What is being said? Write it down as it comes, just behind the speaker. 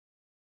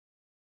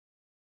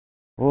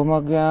Om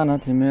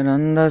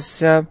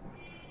Ajnanatimirandasya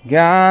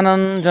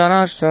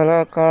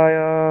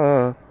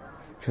Jnananjanashalakaya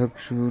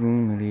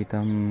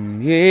Chakshurumilitam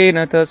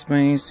Yena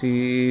Tasmai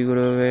Sri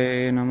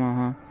Gurave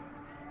Namaha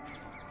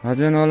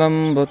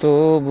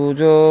Ajanulambato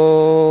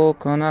Bhujo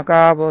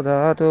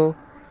Kanakabodhato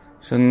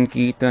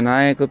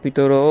Sankirtanayaka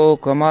Pitaro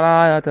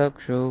Kamalaya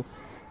Taksho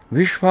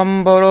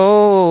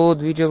Vishvambaro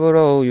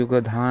Dvijavaro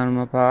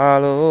Yugadharma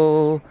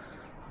Palo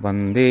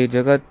Bande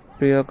Jagat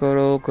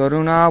Priyakaro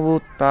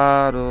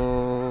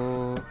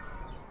Karunavutaro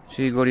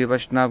Shri Gauriya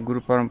Vaishnava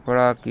Guru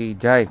Parampara ki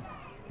Jai.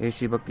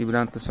 Shri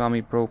Bhaktivedanta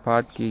Swami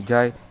Prabhupada ki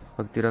Jai.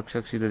 Bhakti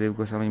Rakshak Sri Dev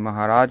Goswami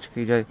Maharaj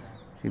ki Jai.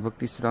 Shri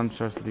Bhakti Siddhanta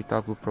Saraswati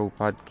Thakur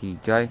Prabhupada ki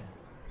Jai.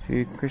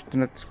 Shri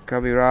Krishnanath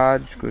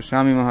Kaviraj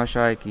Goswami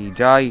Mahashaya ki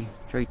Jai.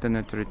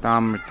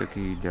 Caitanya-caritamrta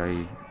ki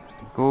Jai.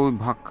 Gaur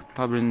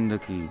Bhakta Vrinda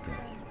ki Jai.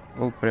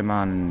 O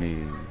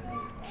Premanande.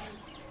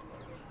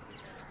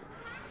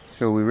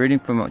 So we're reading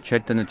from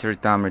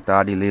Caitanya-caritamrta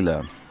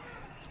Adi-lila.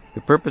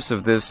 The purpose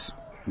of this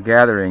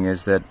gathering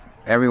is that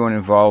everyone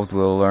involved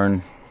will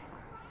learn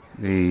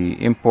the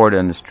import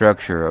and the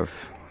structure of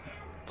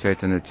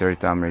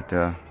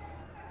Caitanya-caritamrta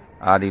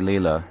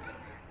Adi-lila.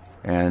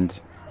 And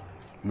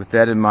with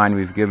that in mind,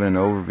 we've given an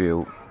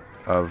overview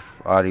of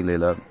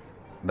Adi-lila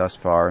thus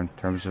far in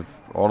terms of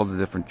all of the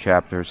different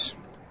chapters,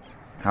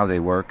 how they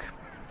work,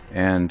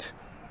 and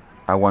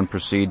how one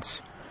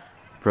proceeds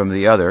from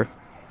the other.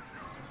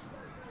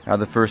 How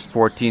the first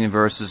 14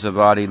 verses of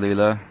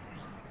Adi-lila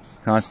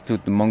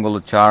constitute the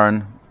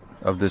Mangalacharan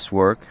of this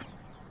work,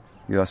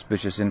 the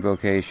auspicious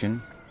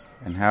invocation,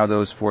 and how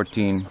those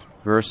 14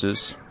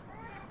 verses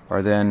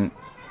are then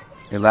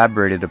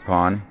elaborated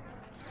upon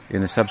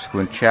in the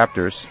subsequent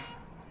chapters.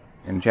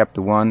 In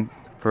chapter 1,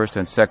 first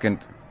and second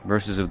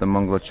verses of the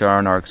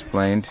Mangalacharan are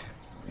explained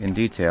in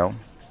detail,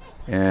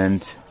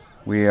 and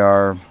we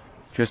are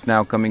just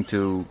now coming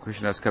to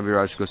Krishnadas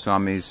Kaviraj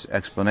Goswami's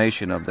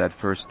explanation of that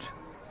first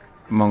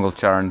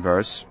Mangalacharan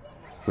verse,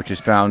 which is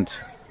found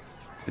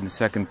in the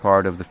second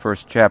part of the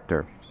first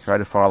chapter. Try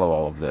to follow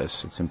all of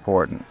this, it's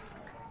important.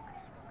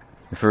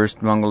 The first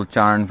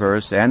Mangalacharan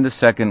verse and the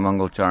second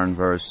Mangalacharan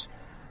verse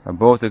are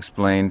both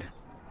explained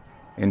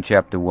in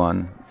chapter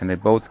 1, and they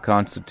both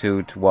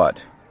constitute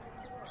what?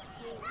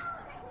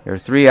 There are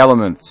three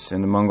elements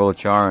in the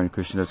Mangalacharan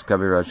Krishnadas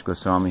Kaviraj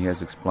Goswami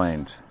has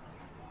explained.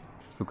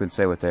 Who can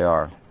say what they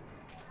are?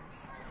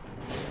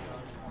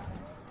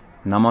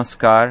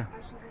 Namaskar.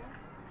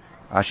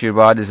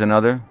 Ashirvad is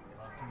another.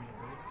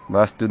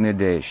 Vastu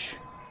Nidesh.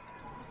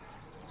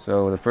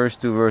 So the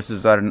first two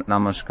verses are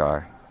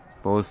Namaskar,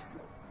 both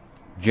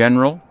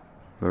general,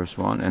 verse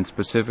 1, and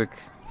specific,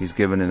 he's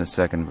given in the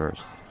second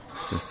verse.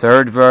 The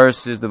third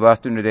verse is the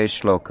Vastu Nidesh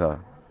Shloka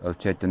of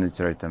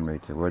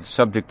Caitanya-caritamrta, where the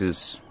subject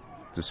is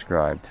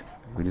described.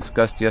 We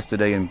discussed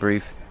yesterday in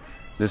brief,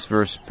 this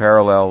verse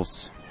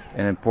parallels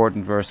an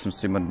important verse from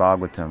Srimad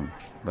Bhagavatam.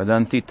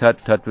 Vadanti tat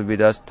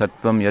tattvavidas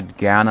tattvam yad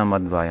jnanam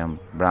advayam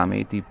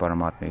brahmeti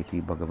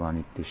paramatmeti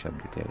bhagavaniti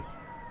shabdite.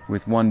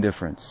 With one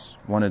difference,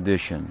 one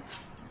addition.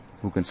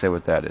 Who can say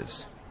what that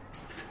is?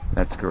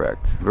 That's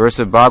correct. Verse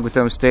of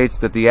Bhagavatam states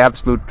that the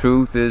absolute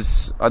truth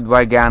is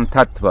Advaigyan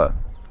Tattva,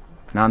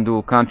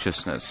 non-dual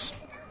consciousness,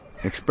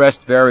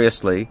 expressed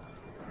variously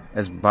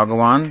as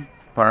Bhagavan,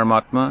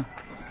 Paramatma,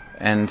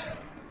 and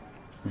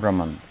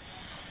Brahman.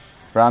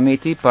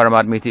 Brahmeti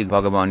Paramatmeti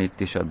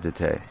Bhagavaniti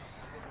Shabdate.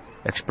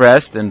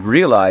 Expressed and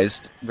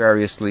realized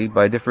variously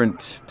by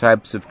different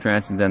types of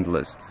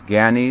transcendentalists.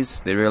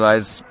 Gyanis, they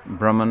realize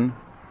Brahman,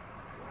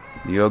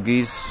 the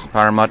yogis,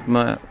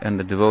 Paramatma, and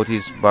the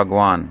devotees,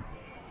 Bhagavan.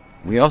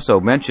 We also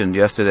mentioned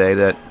yesterday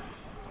that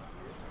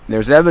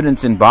there's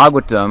evidence in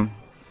Bhagavatam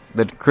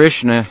that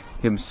Krishna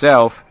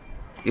himself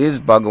is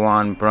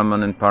Bhagavan,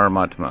 Brahman, and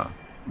Paramatma.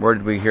 Where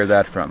did we hear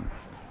that from?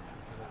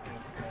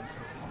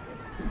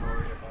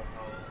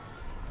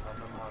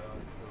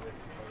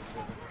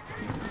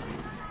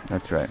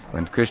 That's right.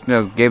 When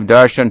Krishna gave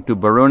darshan to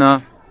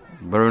Varuna,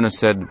 Varuna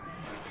said,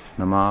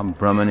 Nama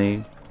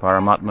Brahmani,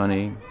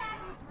 Paramatmani,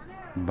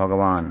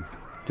 Bhagavan,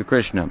 to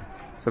Krishna.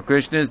 So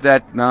Krishna is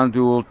that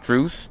non-dual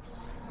truth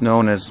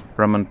known as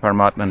Brahman,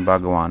 Paramatma, and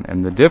Bhagavan.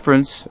 And the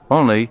difference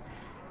only,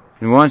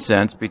 in one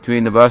sense,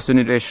 between the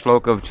Vasunidesh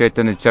Shloka of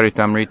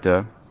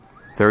Caitanya-caritamrta,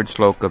 third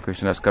shloka of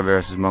Krishnadas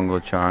Kaviraj's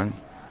Mangalacharan,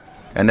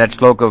 and that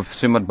shloka of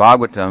Srimad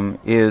Bhagavatam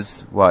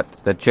is what?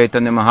 That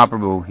Chaitanya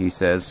Mahaprabhu, he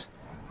says,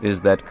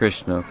 is that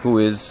Krishna, who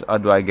is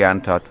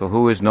Advaigyan Tattva,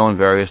 who is known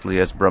variously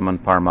as Brahman,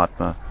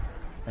 Paramatma,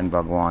 and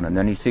Bhagavan. And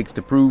then he seeks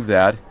to prove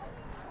that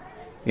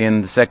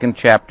in the second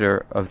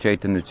chapter of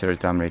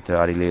Caitanya-caritamrta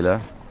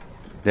Adi-lila,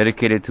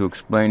 dedicated to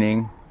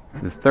explaining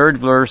the third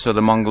verse of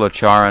the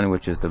Mangalacharan,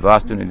 which is the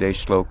Vastu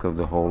Nidesh Shloka of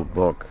the whole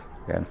book.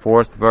 And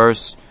fourth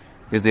verse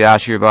is the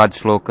Ashirvad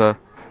Shloka,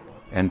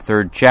 and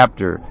third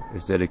chapter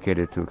is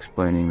dedicated to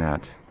explaining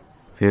that.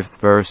 Fifth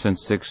verse and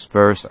sixth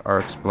verse are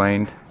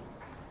explained.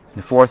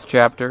 The fourth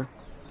chapter,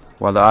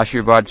 while the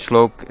Ashirvad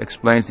Shlok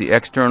explains the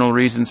external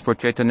reasons for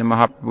Chaitanya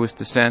Mahaprabhu's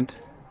descent,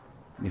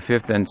 the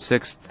fifth and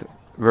sixth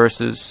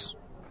verses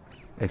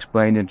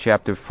explained in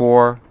chapter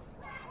 4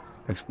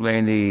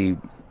 explain the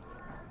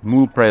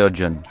Mool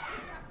Prayojan,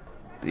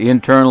 the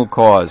internal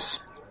cause.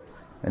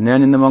 And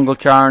then in the Mangal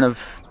Charan of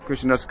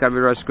Krishnadas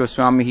Kaviraj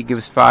Goswami, he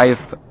gives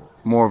 5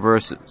 more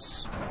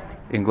verses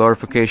in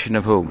glorification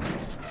of whom?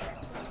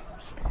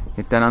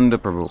 Nityananda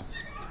Prabhu.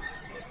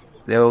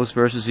 Those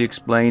verses he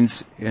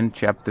explains in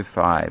chapter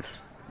 5.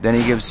 Then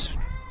he gives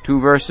 2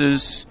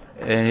 verses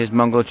in his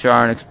Mangal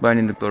Charan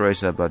explaining the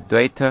glories of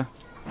Advaita,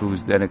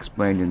 who's then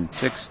explained in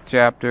 6th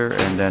chapter,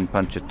 and then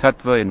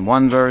Panchatattva in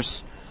 1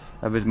 verse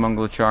of his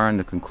Mangal Charan,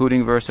 the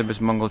concluding verse of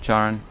his Mangal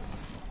Charan,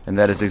 and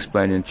that is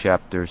explained in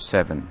chapter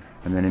 7.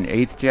 And then in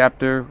 8th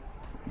chapter,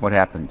 what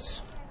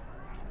happens?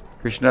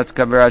 Krishnadas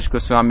Kaviraj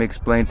Goswami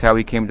explains how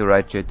he came to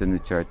write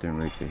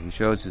Caitanya-caritamrta.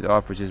 He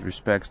offers his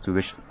respects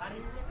to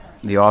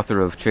the author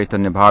of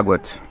Chaitanya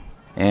Bhagavat.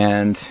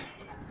 And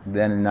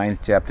then in 9th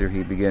chapter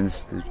he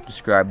begins to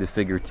describe the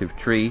figurative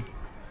tree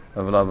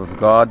of love of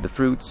God, the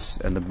fruits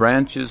and the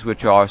branches,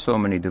 which are so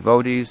many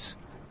devotees,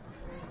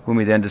 whom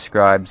he then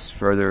describes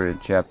further in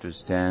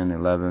chapters 10,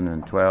 11,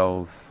 and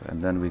 12.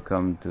 And then we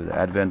come to the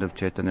advent of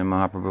Chaitanya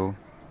Mahaprabhu,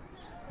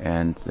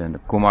 and then the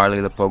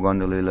Kumar-lila,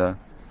 Poganda-lila,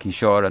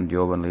 Kishore and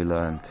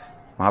Yovan-lila, and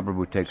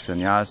Mahaprabhu takes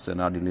sannyas,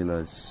 and Adi-lila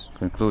is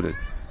concluded.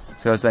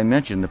 So as I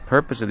mentioned, the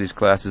purpose of these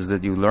classes is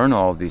that you learn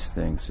all these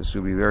things. This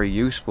will be very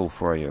useful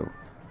for you.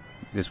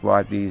 This is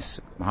why these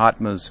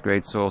Mahatmas,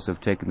 great souls,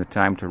 have taken the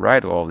time to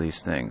write all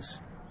these things.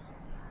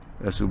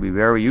 This will be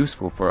very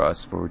useful for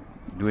us for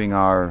doing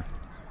our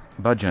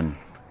bhajan,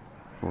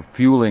 for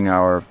fueling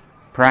our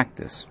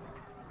practice.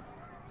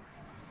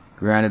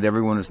 Granted,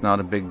 everyone is not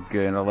a big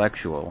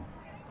intellectual.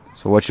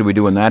 So what should we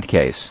do in that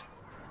case?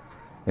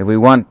 If we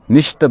want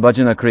Nishta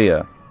Bhajana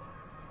Kriya,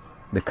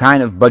 the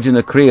kind of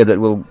Bhajana Kriya that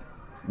will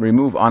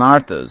remove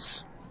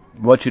anarthas,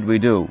 what should we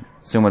do?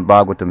 Srimad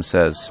Bhagavatam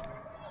says,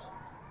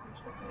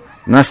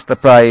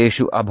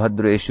 Nastaprayeshu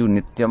abhadreshu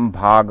nityam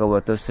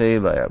bhagavata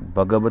sevaya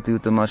bhagavati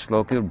utama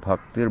shlokir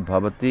bhaktir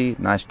bhavati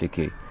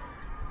nashtiki.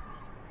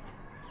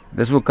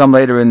 This will come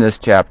later in this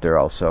chapter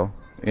also,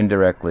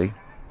 indirectly,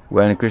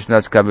 when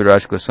Krishnadas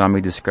Kaviraj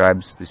Goswami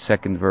describes the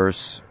 2nd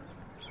verse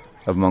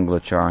of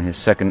Mangalacharan, his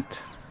 2nd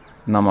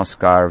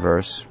Namaskar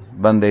verse.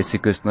 Bande Sri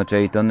Krishna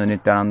Chaitanya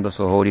Nityananda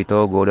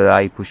Sohorito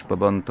Godadai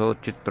Pushpabanto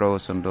Chitro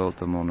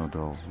Sandota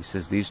Monodo. He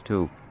says these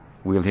 2,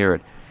 we'll hear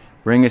it,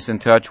 bring us in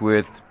touch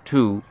with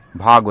 2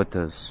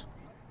 Bhagavatas,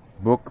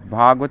 book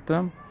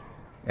Bhagavatam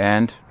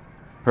and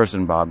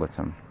person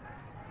Bhagavatam.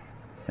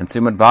 And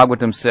Srimad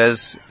Bhagavatam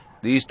says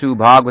these 2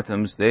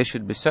 Bhagavatams, they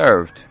should be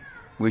served.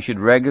 We should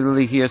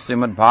regularly hear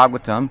Srimad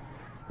Bhagavatam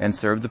and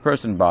serve the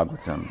person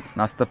Bhagavatam.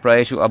 Nasta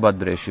Prayeshu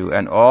Abhadreshu,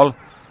 and all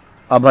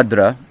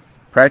Abhadra,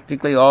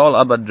 practically all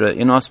Abhadra,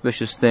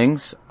 inauspicious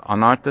things,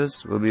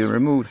 anarthas, will be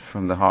removed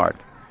from the heart.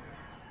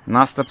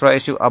 Nasta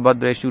Prayeshu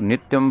Abhadreshu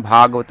Nityam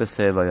Bhagavata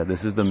Sevaya.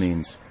 This is the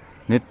means.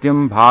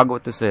 Nityam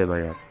Bhagavata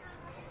Sevaya.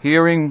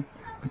 Hearing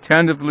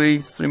attentively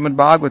Srimad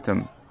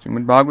Bhagavatam.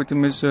 Srimad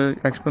Bhagavatam is an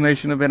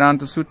explanation of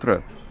Vedanta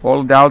Sutra.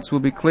 All doubts will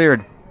be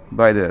cleared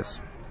by this.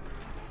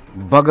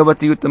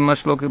 Bhagavati Uttama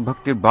Shloka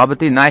Bhakti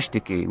Bhavati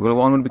Naishtiki.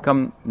 One will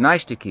become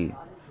Naishtiki.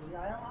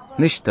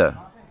 Nishta.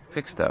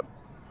 Fixed up.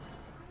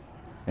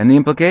 And the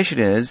implication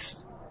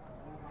is,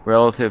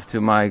 relative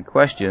to my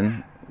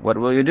question, what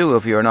will you do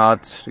if you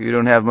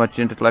don't have much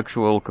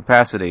intellectual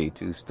capacity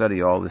to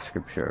study all the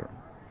scripture?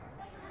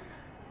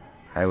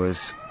 I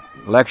was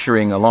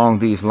lecturing along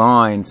these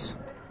lines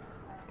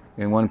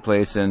in one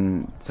place,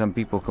 and some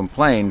people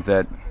complained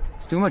that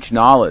it's too much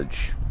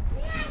knowledge.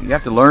 You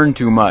have to learn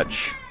too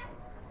much.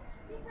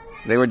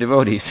 They were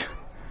devotees.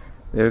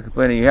 They were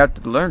complaining, you have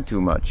to learn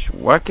too much.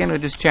 Why can't I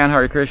just chant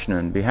Hare Krishna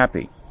and be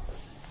happy?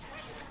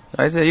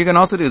 I said, you can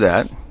also do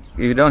that. If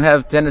you don't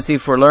have tendency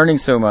for learning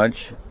so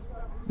much,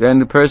 then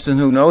the person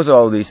who knows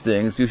all these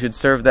things, you should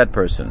serve that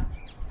person.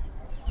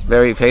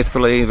 Very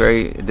faithfully,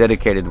 very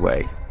dedicated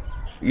way.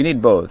 You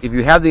need both. If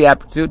you have the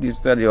aptitude, you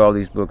study all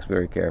these books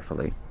very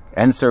carefully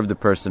and serve the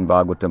person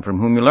Bhagavatam from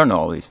whom you learn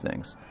all these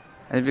things.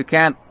 And if you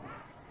can't,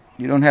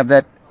 you don't have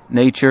that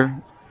nature,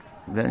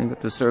 then you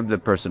have to serve the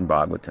person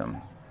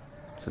Bhagavatam.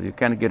 So you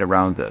kind of get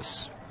around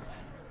this.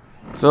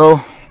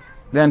 So,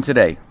 then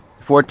today,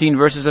 14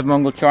 verses of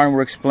Mangal Charan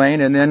were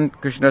explained, and then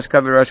Krishnadas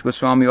Kaviraj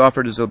Goswami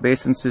offered his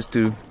obeisances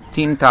to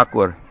Teen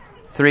Thakur,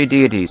 3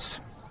 deities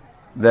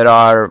that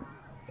are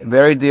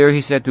very dear,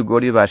 he said, to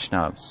Gaudiya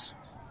Vaishnavas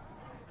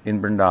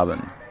in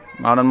Vrindavan.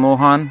 Madan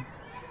Mohan,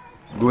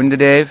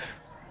 Govindadev,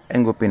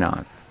 and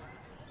Gopinath.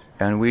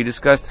 And we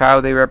discussed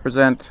how they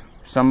represent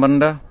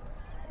Sambandha,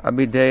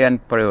 Abhideya,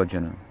 and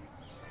Prayojana.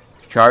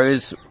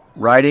 Acharya's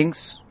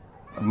writings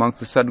amongst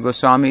the Sad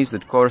Goswamis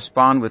that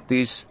correspond with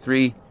these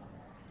 3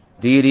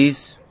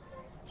 deities,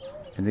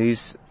 and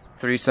these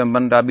 3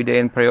 Sambandha, Abhideya,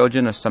 and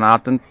Prayojana are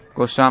Sanatan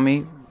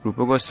Goswami,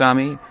 Rupa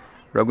Goswami,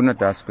 Raghunath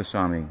Das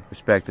Goswami,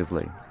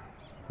 respectively.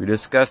 We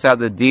discussed how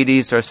the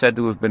deities are said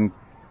to have been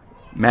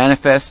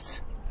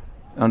manifest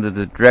under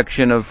the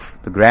direction of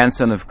the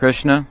grandson of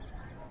Krishna,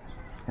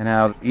 and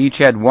how each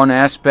had one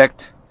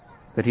aspect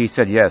that he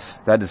said, yes,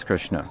 that is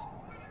Krishna.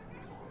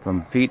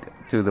 From feet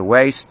to the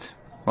waist,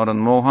 Madan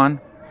Mohan,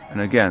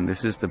 And again,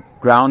 this is the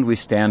ground we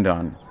stand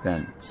on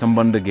then,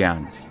 Sambandha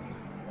Gyan.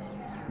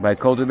 By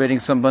cultivating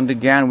Sambandha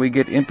Gyan, we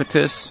get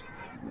impetus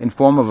in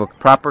form of a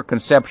proper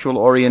conceptual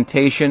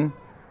orientation.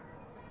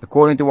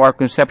 According to our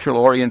conceptual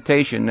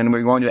orientation, then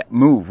we're going to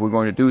move, we're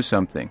going to do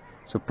something.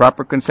 So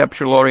proper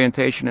conceptual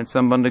orientation in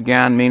Sambandha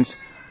Gyan means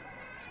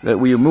that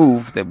we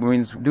move, that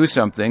means do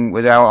something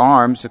with our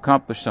arms,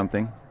 accomplish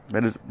something.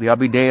 That is the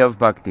Abhideya of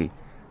Bhakti.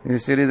 You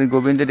see that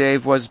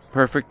Govindadev was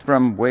perfect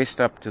from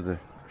waist up to the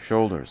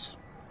shoulders,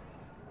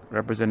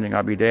 representing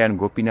Abhideya, and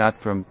Gopinath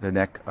from the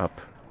neck up,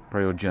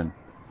 Prayojan,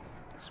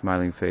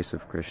 smiling face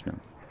of Krishna.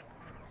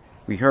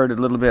 We heard a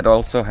little bit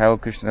also how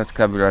Krishnadas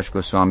Kaviraj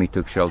Goswami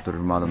took shelter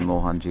of Madan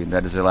Mohanji.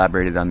 That is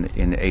elaborated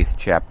in the 8th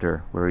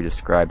chapter, where he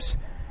describes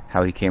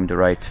how he came to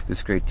write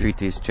this great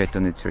treatise,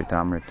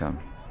 Caitanya-caritamrta.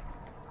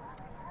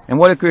 And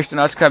what did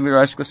Krishnadas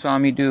Kaviraj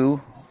Goswami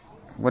do?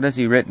 What has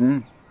he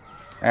written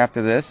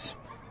after this?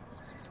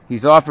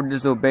 He's offered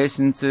his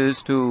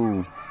obeisances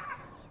to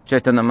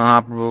Chaitanya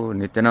Mahaprabhu,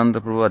 Nityananda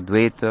Prabhu,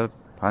 Advaita,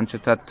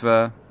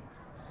 Panchatattva,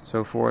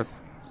 so forth.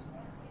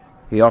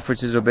 He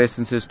offers his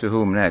obeisances to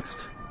whom next?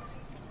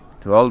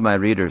 To all my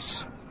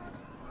readers,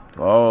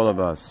 to all of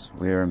us.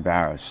 We are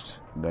embarrassed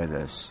by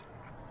this.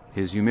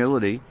 His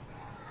humility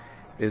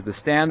is the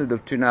standard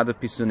of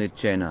Trinadapi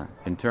Sunichena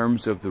in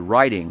terms of the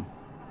writing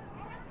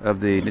of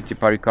the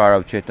Nityaparikara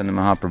of Chaitanya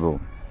Mahaprabhu.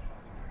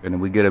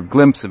 And we get a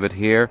glimpse of it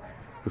here.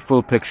 The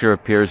full picture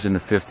appears in the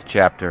 5th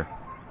chapter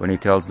when he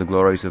tells the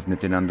glories of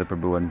Nityananda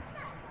Prabhu and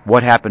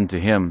what happened to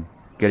him,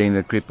 getting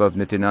the kripa of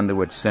Nityananda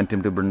which sent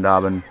him to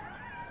Vrindavan,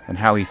 and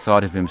how he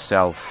thought of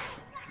himself.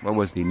 What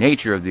was the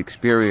nature of the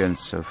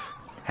experience of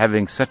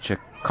having such a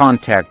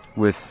contact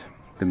with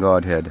the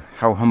Godhead?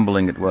 How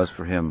humbling it was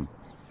for him.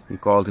 He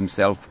called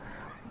himself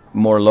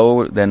more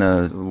low than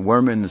a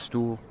worm in the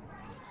stool.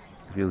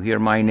 If you hear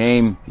my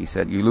name, he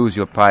said, you lose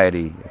your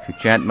piety. If you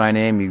chant my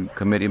name, you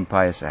commit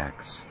impious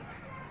acts.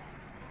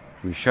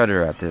 We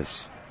shudder at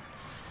this.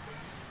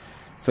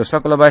 So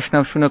Sakala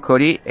Vaishnav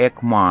Shunakori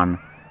Ekman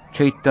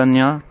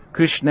Chaitanya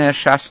Krishna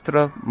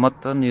Shastra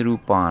Mata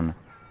Nirupan.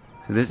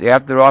 So this,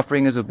 after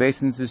offering his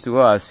obeisances to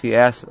us, he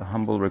asks a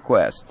humble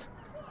request.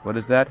 What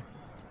is that?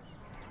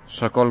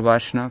 Sakal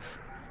Vaishnav,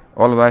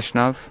 all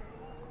Vaishnav,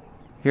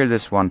 hear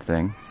this one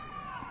thing.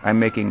 I'm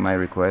making my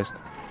request.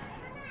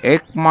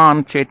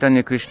 Ekman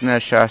Chaitanya Krishna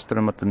Shastra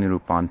Mata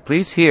Nirupan.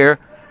 Please hear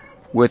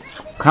with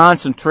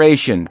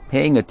concentration,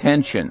 paying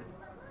attention,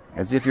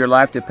 as if your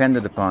life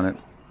depended upon it,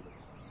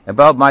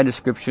 about my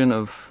description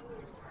of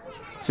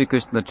Sri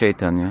Krishna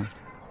Chaitanya,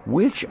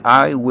 which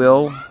I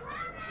will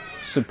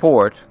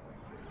support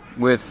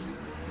with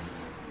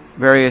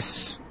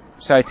various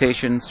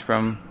citations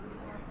from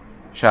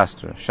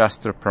Shastra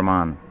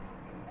Praman,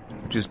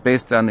 which is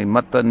based on the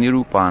Mata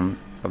Nirupan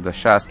of the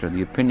Shastra,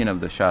 the opinion of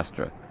the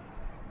Shastra.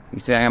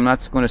 He's saying, I'm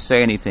not going to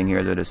say anything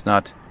here that is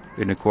not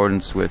in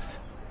accordance with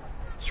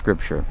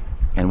Scripture.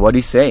 And what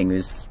he's saying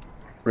is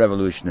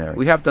revolutionary.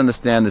 We have to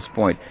understand this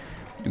point.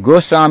 The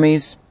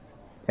Goswamis,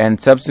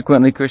 and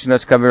subsequently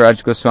Krishnadas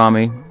Kaviraj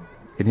Goswami,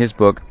 in his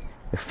book,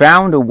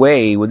 found a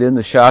way within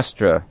the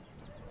Shastra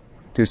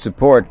to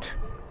support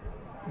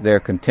their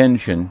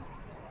contention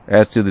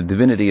as to the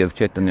divinity of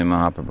Chaitanya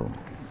Mahaprabhu.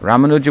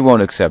 Ramanuja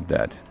won't accept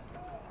that.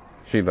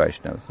 Sri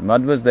Vaishnavas.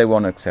 Madhvas, they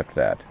won't accept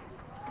that.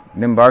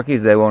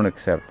 Nimbarkis, they won't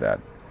accept that.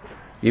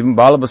 Even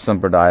Ballabha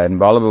Sampradaya, and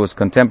Ballabha was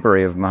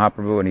contemporary of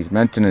Mahaprabhu, and he's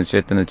mentioned in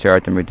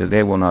Caitanya-caritamrta,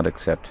 they will not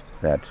accept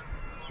that.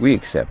 We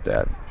accept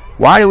that.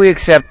 Why do we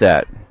accept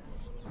that?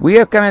 We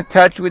have come in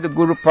touch with the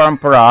Guru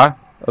Parampara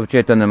of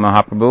Chaitanya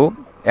Mahaprabhu,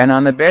 and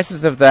on the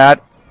basis of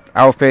that,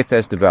 our faith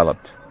has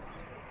developed.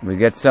 We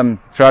get some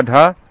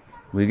shraddha,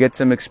 we get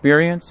some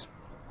experience,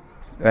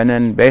 and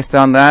then based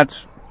on that,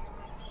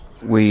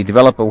 we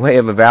develop a way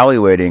of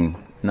evaluating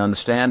and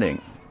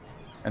understanding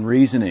and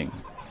reasoning.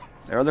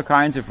 There are other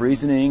kinds of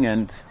reasoning,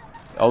 and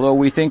although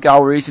we think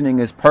our reasoning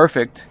is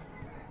perfect,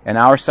 and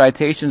our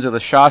citations of the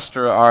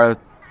Shastra are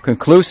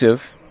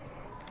conclusive,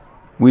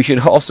 we should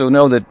also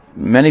know that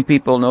many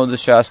people know the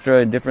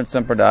Shastra in different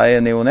sampradaya,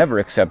 and they will never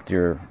accept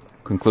your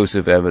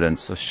conclusive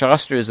evidence. So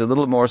Shastra is a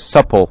little more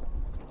supple,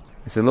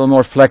 it's a little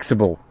more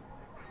flexible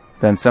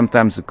than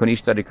sometimes the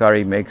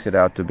Kanishta-adhikari makes it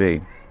out to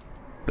be.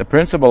 The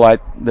principle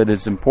that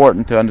is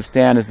important to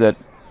understand is that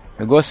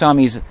the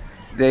Goswamis,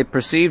 they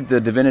perceived the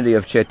divinity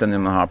of Chaitanya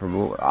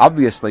Mahaprabhu,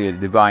 obviously a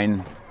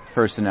divine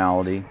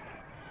personality,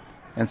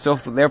 and so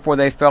therefore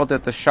they felt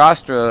that the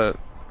Shastra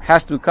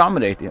has to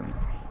accommodate him.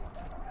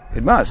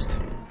 It must.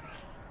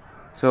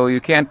 So you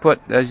can't put,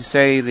 as you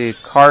say, the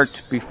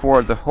cart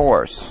before the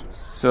horse.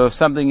 So if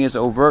something is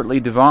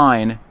overtly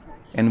divine,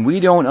 and we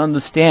don't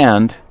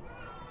understand,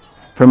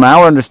 from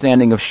our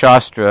understanding of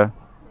Shastra,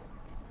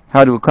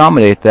 how to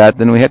accommodate that,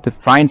 then we have to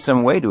find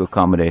some way to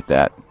accommodate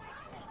that.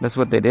 That's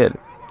what they did.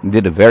 They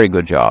did a very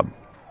good job.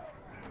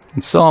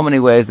 In so many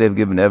ways they've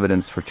given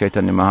evidence for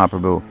Chaitanya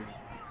Mahaprabhu,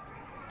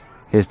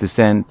 his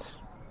descent,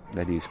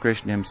 that he's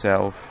Krishna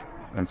himself,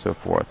 and so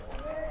forth.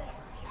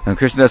 And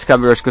Krishnadas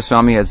Kaviraj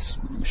Goswami has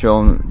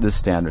shown this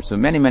standard. So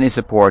many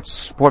support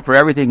for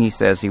everything he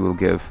says he will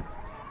give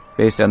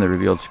based on the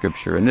revealed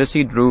scripture. And this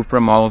he drew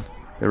from all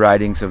the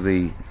writings of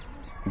the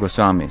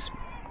Goswamis.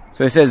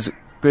 So he says,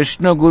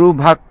 Krishna Guru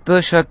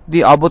Bhakta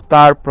Shakti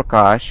Avatar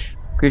Prakash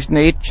Krishna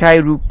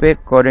Ichchai Rupe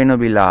Korena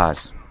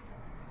Vilas.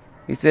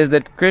 He says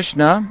that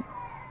Krishna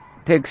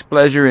takes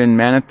pleasure in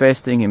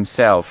manifesting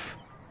himself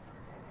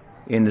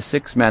in the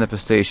 6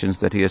 manifestations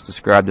that he has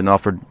described and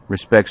offered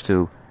respects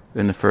to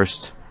in the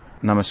first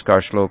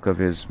Namaskar Shloka of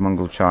his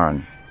Mangal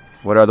Charan.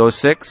 What are those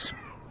 6?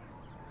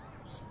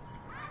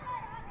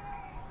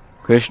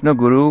 Krishna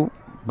Guru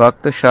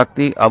Bhakta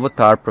Shakti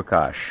Avatar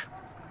Prakash.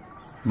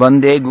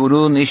 Bande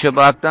Guru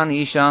Nishabhaktan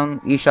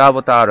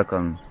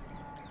Ishavatarakam.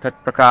 Tat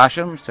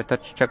Prakasham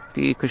Satat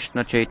Shakti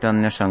Krishna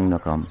Chaitanya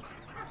Sangnakam.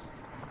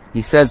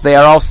 He says they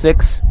are all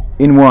 6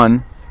 in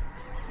one.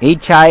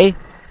 Ichai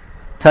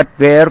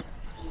Tatver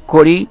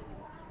Kori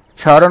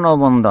Charana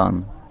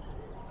Vandan.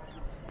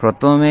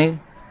 Pratome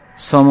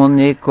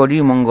Samone Kori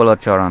Mangala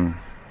Charan.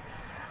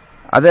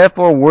 I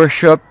therefore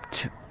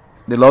worshipped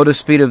the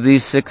lotus feet of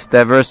these 6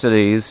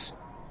 diversities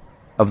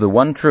of the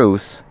one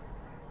truth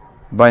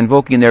by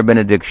invoking their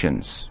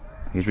benedictions.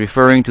 He's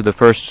referring to the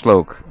first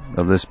slok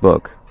of this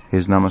book,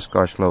 his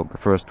Namaskar Shlok, the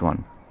first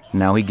one.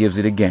 Now he gives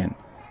it again.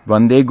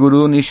 Vande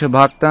Guru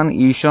Nishabhaktan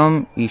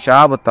Isham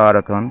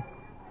Ishavatarakam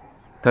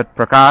Tat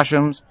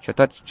Prakasham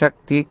Chatat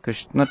Shakti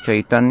Krishna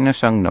Chaitanya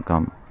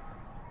Sangnakam.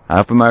 I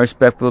offer my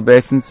respectful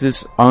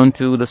obeisances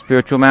unto the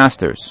spiritual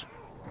masters.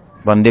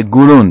 Vande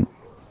Gurun.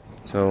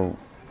 So,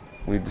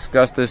 we've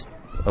discussed this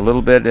a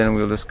little bit and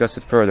we'll discuss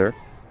it further.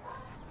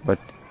 But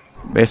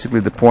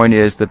basically the point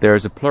is that there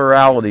is a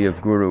plurality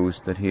of gurus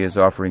that he is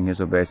offering his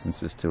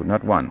obeisances to,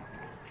 not one.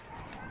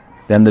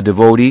 Then the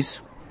devotees,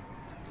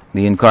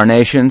 the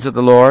incarnations of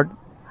the Lord,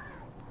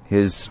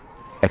 his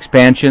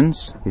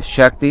expansions, his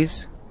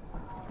Shaktis,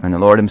 and the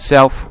Lord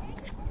himself,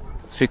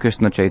 Sri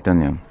Krishna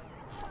Chaitanya.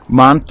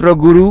 Mantra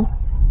Guru,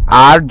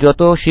 Ar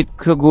Joto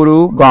Shikha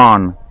Guru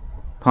Gan,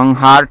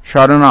 Panghar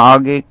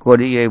Charana Age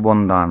Koriye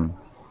Bondan.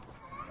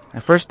 I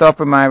first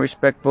offer my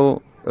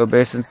respectful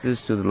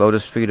obeisances to the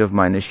lotus feet of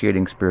my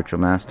initiating spiritual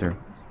master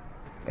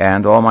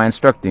and all my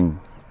instructing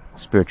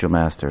spiritual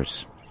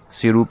masters.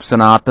 Sirup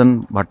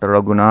Sanatan Bhatta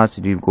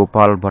Raghunath, Jiv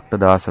Gopal Bhatta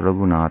Das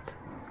Raghunath.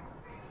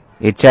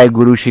 Echai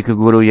Guru Shikha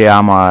Guru Ye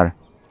Amar,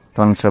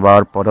 Tan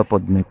Sabar Pada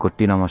Padme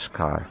Koti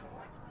Namaskar.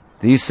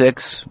 These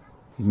 6,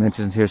 he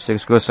mentions here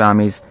 6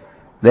 Goswamis,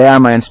 they are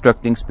my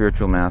instructing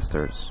spiritual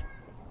masters.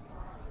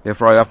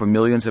 Therefore I offer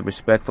millions of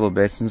respectful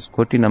obeisances,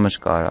 Koti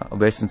Namaskara,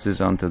 obeisances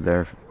unto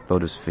their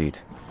lotus feet.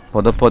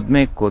 Pada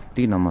Padme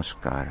Koti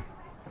Namaskar.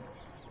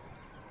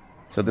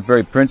 So the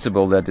very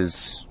principle that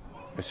is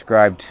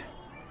described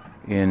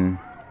in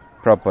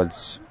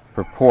Prabhupada's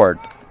purport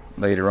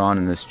later on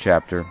in this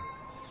chapter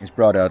is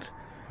brought out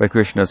by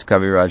Krishnadas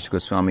Kaviraj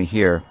Goswami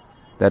here,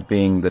 that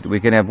being that we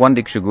can have one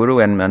Diksha Guru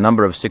and a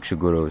number of Siksha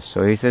Gurus.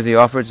 So he says he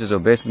offers his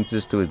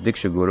obeisances to his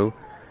Diksha Guru,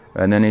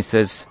 and then he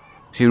says,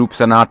 Sri Rup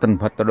Sanatan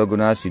Bhatta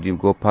Raghunath, Sri Jiv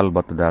Gopal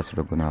Bhatta Das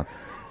Raghunath.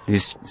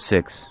 These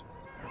 6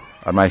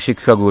 are my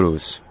Shiksha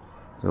Gurus.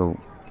 So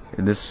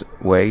in this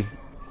way,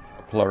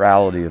 a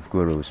plurality of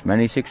Gurus.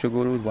 Many Siksha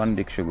Gurus, one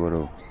Diksha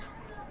Guru.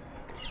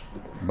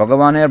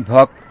 Bhagavanir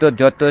Bhakta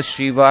Jata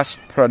Shivas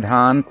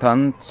Pradhan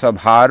Tan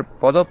Sabhar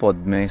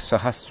Padapodme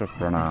Sahasra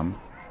Pranam.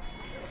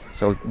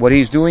 So what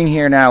he's doing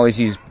here now is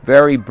he's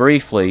very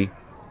briefly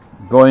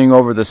going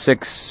over the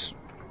 6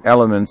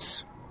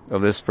 elements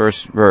of this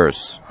first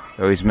verse.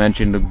 So he's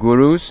mentioned the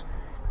Gurus,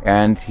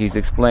 and he's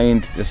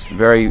explained just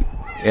very,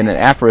 in an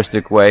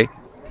aphoristic way,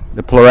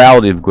 the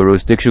plurality of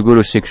Gurus, Diksha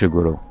Guru, Siksha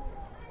Guru.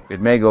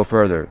 It may go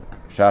further.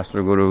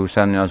 Shastra Guru,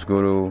 Sannyas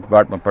Guru,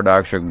 Vartma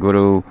Pradakshak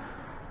Guru,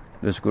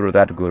 this Guru,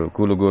 that Guru,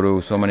 Kula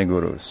Guru, so many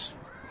Gurus.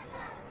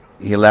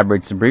 He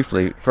elaborates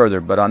briefly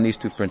further, but on these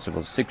 2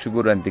 principles, Siksha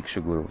Guru and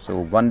Diksha Guru.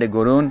 So Vande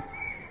Gurun,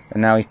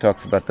 and now he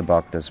talks about the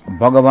Bhaktas.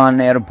 Bhagavan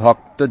er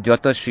Bhakta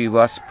Jata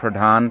Shivas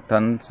Pradhan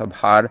Tan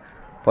Sabhar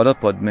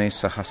Padapadme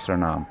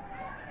Sahasranam.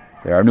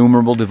 There are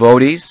innumerable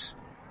devotees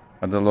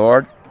of the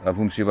Lord, of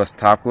whom Srivas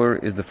Thakur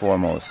is the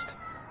foremost.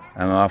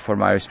 I offer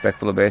my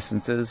respectful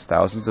obeisances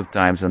thousands of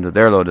times under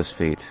their lotus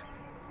feet.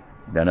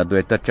 Then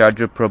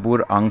Advaitacharya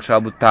Prabhur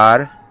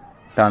Angshabutar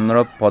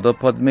Tanra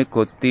Padapadme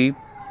Koti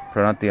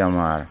Pranati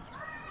Amar.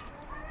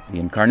 The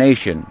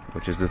incarnation,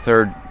 which is the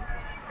third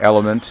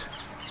element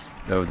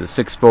of the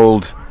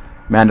 6-fold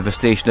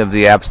manifestation of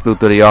the Absolute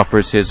that he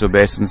offers his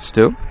obeisance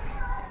to.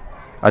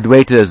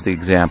 Advaita is the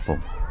example.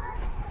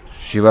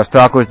 Srivas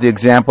Thakur is the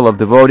example of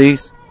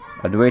devotees.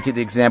 Advaita the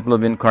example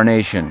of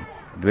incarnation.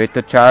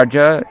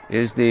 Advaitacharya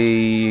is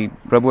the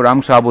Prabhu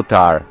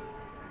Ramsabhutar.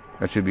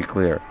 That should be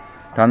clear.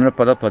 Tanra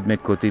Pada Padme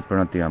Koti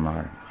Pranati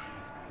Amar.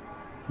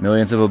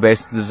 Millions of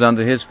obeisances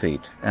under his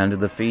feet, and to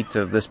the feet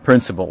of this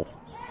principle,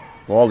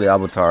 all the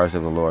avatars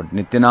of the Lord.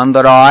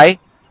 Nityananda Rai,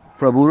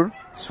 Prabhu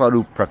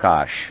Swarup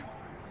Prakash.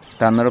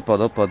 Tanra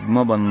Pada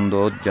Padma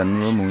Bando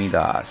Janma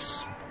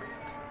Munidas.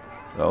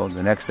 So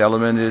the next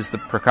element is the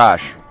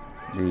Prakash,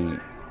 the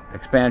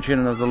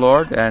expansion of the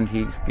Lord, and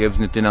he gives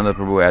Nityananda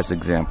Prabhu as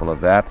example of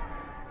that,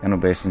 and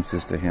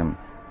obeisances to him.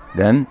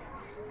 Then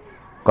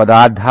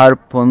Gadadhar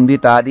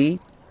Pandit Adi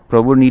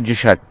Prabhu Nij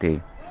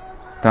Shakti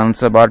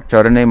Tansabar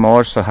Charane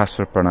Mor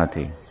Sahasra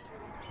Pranati.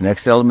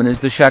 Next element is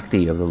the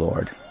Shakti of the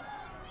Lord.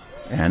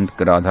 And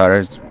Gadadhar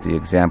is the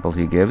example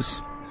he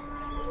gives.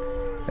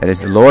 That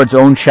is the Lord's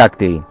own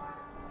Shakti,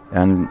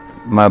 and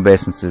my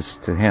obeisances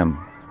to Him.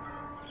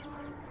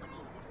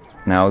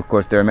 Now, of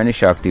course, there are many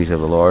Shaktis of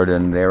the Lord,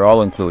 and they're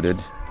all included.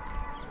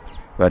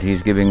 But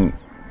he's giving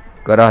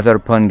Gadadhar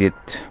Pandit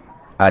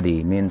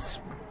Adi, means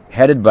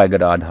headed by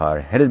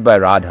Gadadhar, headed by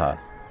Radha.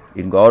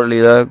 In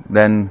Gaur-lila,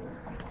 then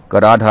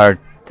Gadadhar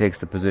takes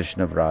the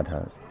position of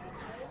Radha.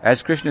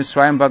 As Krishna is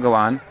Swayam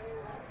Bhagavan,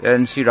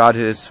 then Sri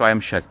Radha is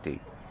Swayam Shakti.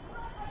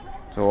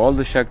 So all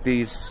the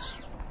Shaktis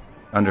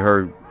under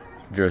her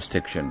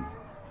jurisdiction.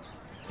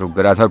 So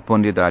Gadadhar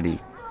Pandit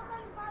Adi.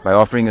 By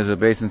offering his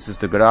obeisances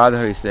to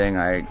Gadadhar, he's saying,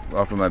 I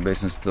offer my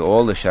obeisance to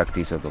all the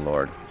Shaktis of the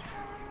Lord.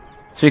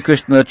 Sri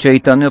Krishna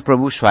Chaitanya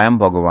Prabhu Swayam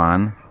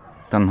Bhagavan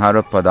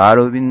Tanhara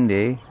Padaro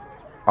Vinde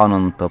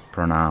Ananta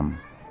Pranam.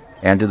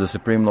 And to the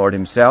Supreme Lord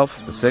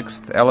Himself, the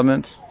sixth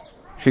element,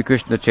 Sri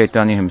Krishna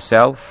Chaitanya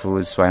Himself, who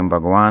is Swayam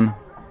Bhagavan,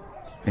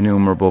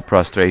 innumerable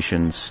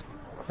prostrations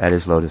at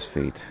His lotus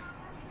feet.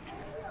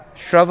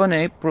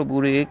 Shravane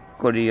Prabhure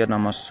Koriya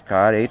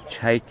Namaskare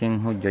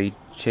Chaitengho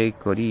Jaiche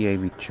Koriye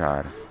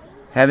Vichar.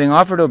 Having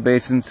offered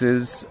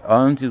obeisances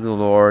unto the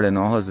Lord and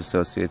all His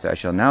associates, I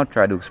shall now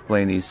try to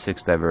explain these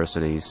six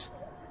diversities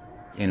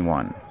in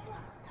one.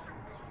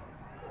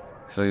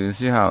 So you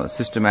see how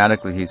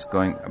systematically he's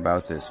going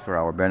about this for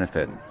our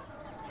benefit.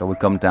 So we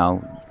come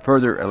now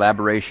further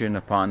elaboration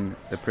upon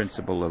the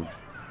principle of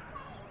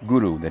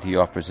Guru that he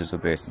offers his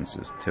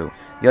obeisances to.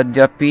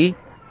 Yadyapi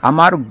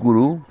Amar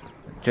Guru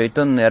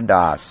Chaitanya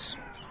Das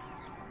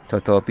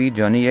Tatopi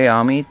Janiye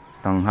Ami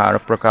Tanghara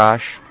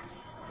Prakash.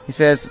 He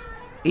says,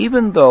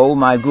 even though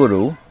my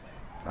Guru,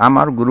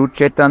 Amar Guru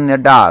Chaitanya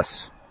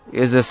Das,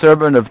 is a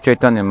servant of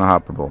Chaitanya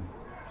Mahaprabhu,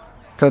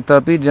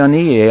 Tatapi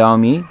Janiye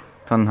Ami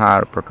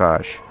Tanhar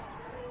Prakash.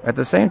 At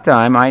the same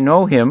time, I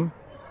know him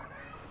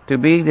to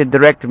be the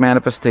direct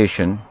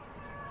manifestation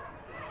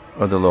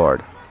of the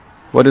Lord.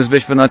 What does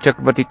Vishwanath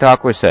Chakravarti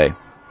Thakur say?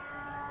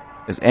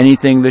 Does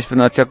anything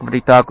Vishwanath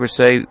Chakravarti Thakur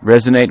say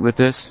resonate with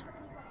this?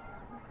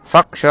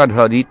 Saksad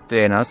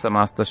haditena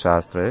samasta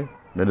shastre.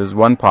 That is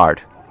one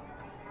part.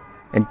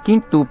 And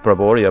kintu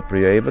praborya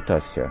priya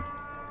tasya.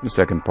 The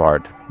second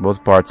part.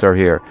 Both parts are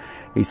here.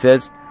 He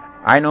says,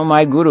 I know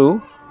my Guru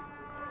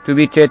to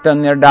be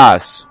Chaitanya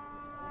Das.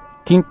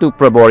 Kintu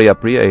praborya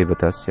priya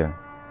tasya.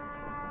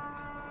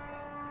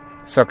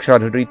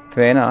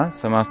 Sakshadharitvena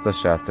samasta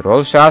shastra.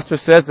 All Shastra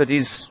says that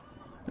he's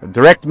a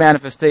direct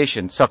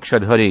manifestation,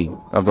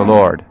 Sakshadhari, of the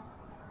Lord.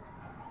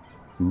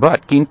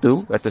 But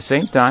Kintu, at the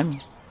same time,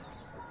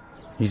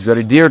 he's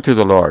very dear to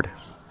the Lord.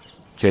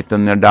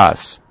 Chaitanya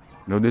Das.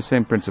 No, the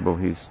same principle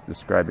he's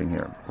describing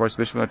here. Of course,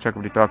 Vishwanath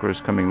Chakravarti Thakur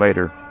is coming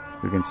later.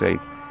 We can say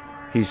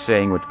he's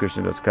saying what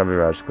Krishnadas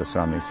Kaviraj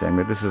Goswami is saying,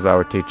 but this is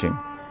our teaching.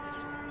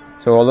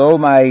 So although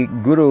my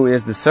Guru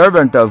is the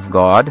servant of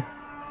God,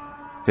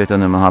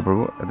 Chaitanya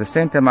Mahaprabhu, at the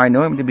same time I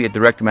know him to be a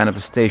direct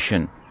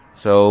manifestation.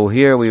 So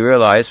here we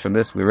realize from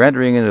this we're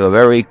entering into a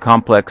very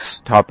complex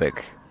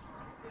topic.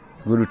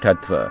 Guru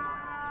Tattva.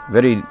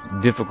 Very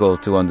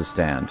difficult to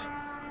understand.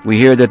 We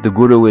hear that the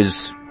Guru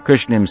is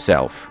Krishna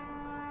himself.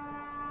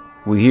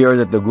 We hear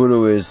that the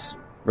Guru is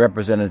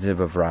representative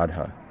of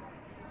Radha.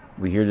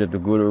 We hear that the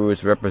Guru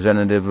is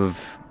representative of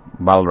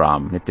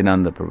Balram,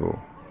 Nityananda Prabhu.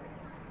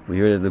 We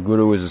hear that the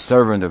Guru is a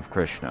servant of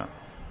Krishna.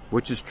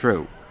 Which is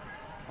true?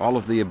 All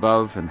of the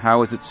above, and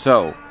how is it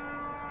so?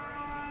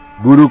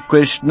 Guru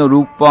Krishna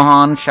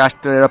Rupahan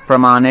Shastra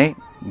Pramane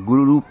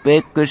Guru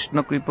Rupe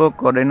Krishna Kripa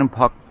Koren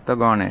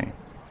Bhaktagane.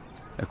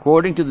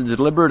 According to the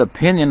deliberate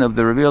opinion of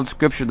the revealed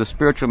scripture, the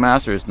spiritual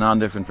master is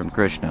non-different from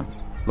Krishna.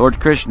 Lord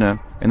Krishna,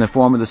 in the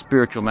form of the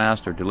spiritual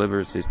master,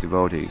 delivers his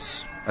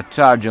devotees.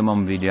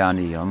 Acharjamam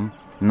vidyaniyam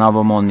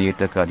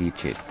navamonyeta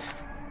karichit.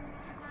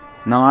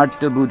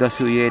 Narta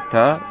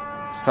buddhasuyeta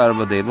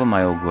sarvadeva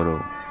mayo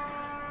guru.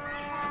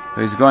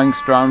 So he's going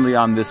strongly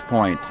on this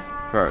point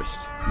first.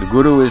 The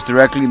Guru is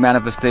directly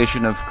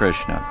manifestation of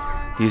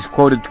Krishna. He's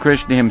quoted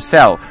Krishna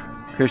himself.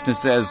 Krishna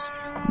says,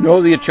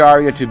 know the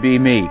Acharya to be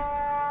me,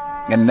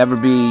 and never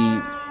be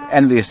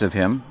envious of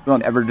him.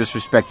 Don't ever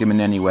disrespect him in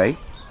any way.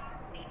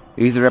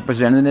 He's the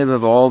representative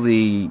of all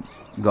the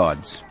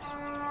gods.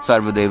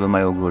 Sarvadeva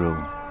Mayo Guru.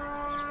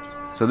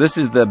 So this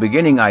is the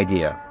beginning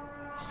idea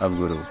of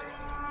Guru,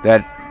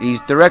 that he's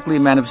directly a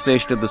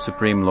manifestation of the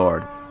Supreme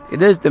Lord.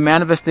 It is the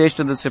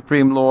manifestation of the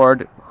Supreme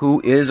Lord who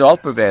is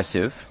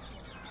all-pervasive,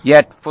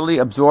 yet fully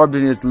absorbed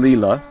in his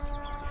Leela,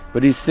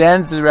 but he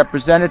sends a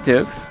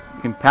representative,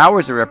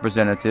 empowers a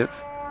representative,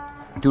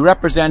 to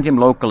represent him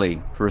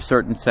locally for a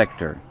certain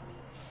sector.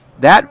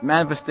 That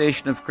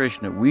manifestation of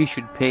Krishna we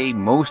should pay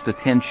most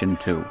attention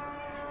to.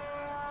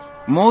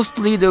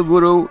 Mostly the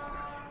Guru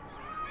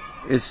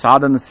is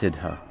sadhana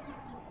siddha,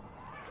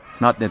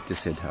 not nitya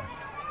siddha.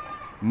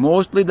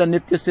 Mostly the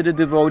nitya siddha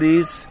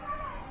devotees,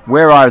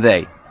 where are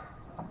they?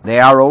 They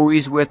are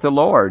always with the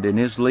Lord in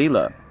his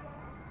Leela.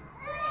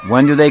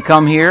 When do they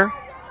come here?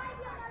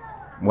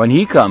 when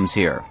he comes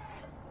here.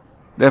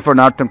 Therefore,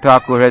 Narottam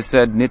Thakur has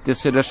said, Nitya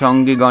Siddha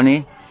Sangi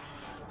Gani,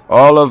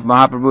 all of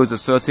Mahaprabhu's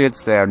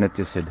associates, they are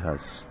Nitya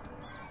Siddhas.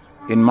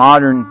 In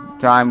modern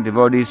time,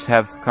 devotees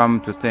have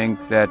come to think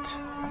that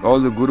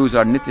all the gurus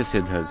are Nitya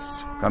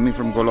Siddhas, coming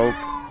from Golok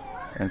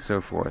and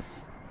so forth.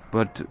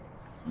 But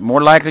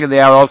more likely they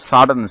are all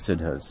Sadhana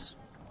Siddhas,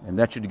 and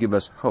that should give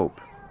us hope.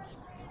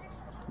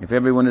 If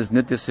everyone is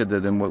Nitya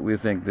Siddha, then what we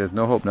think, there's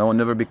no hope. No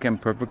one ever became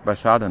perfect by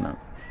sadhana.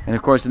 And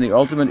of course, in the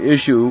ultimate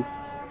issue,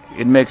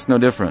 it makes no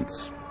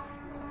difference.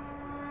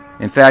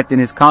 In fact, in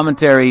his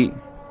commentary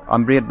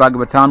on Brihad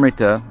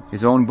Bhagavatamrita,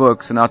 his own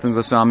book, Sanatana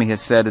Goswami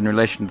has said in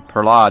relation to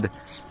Prahlad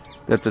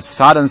that the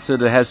Sadhana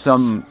Siddha has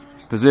some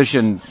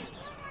position,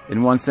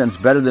 in one sense,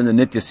 better than the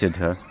Nitya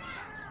Siddha,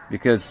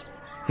 because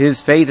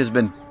his faith has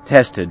been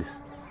tested.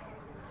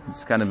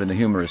 It's kind of in a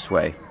humorous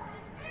way.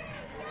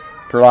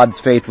 Prahlad's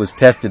faith was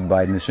tested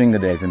by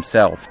Nrsingadev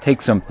himself.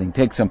 Take something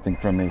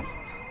from me.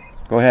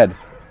 Go ahead,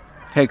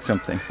 take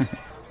something.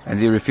 And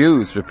he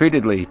refused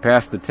repeatedly. He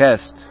passed the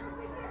test.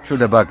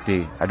 Shuddha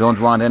Bhakti, I don't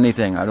want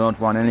anything.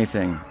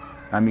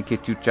 Ami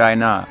kichu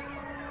chaina.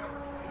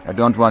 I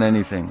don't want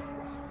anything.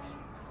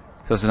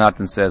 So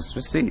Sanatan says,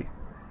 see,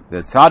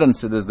 the sadhana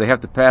siddhas, they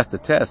have to pass the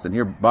test, and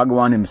here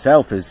Bhagavan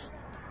himself is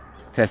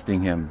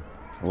testing him.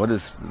 What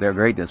is their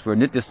greatness? Where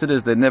Nitya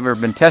Siddhas, they've never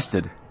been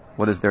tested.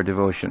 What is their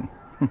devotion?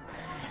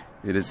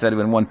 It is said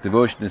when one's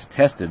devotion is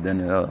tested,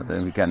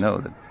 then we can know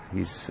that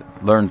he's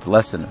learned the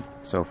lesson and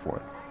so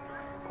forth.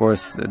 Of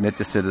course, the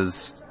Nitya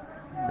Siddhas,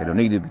 they don't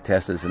need to be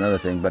tested, is another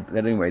thing. But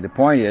anyway, the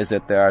point is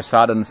that there are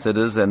sadhana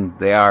siddhas and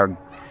they are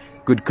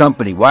good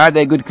company. Why are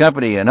they good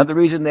company? Another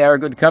reason they are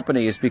good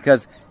company is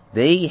because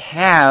they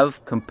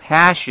have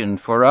compassion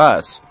for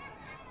us.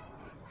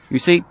 You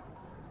see,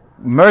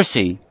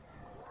 mercy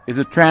is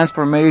a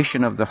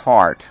transformation of the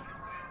heart.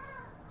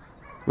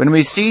 When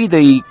we see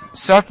the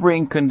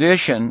suffering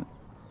condition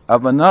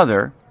of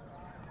another,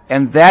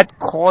 and that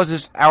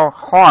causes our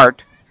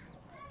heart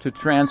to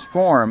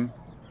transform,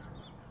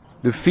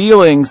 the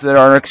feelings that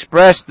are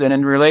expressed then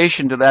in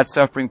relation to that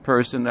suffering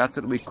person, that's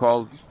what we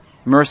call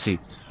mercy,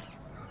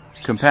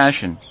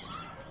 compassion.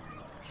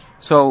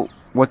 So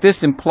what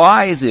this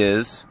implies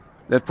is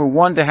that for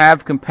one to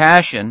have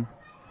compassion,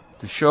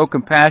 to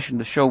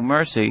show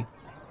mercy,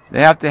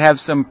 they have to have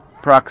some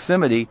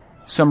proximity,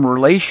 some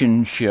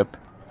relationship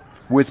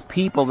with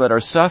people that are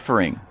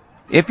suffering.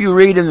 If you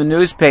read in the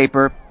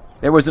newspaper,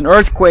 there was an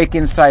earthquake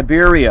in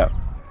Siberia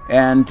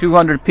and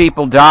 200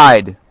 people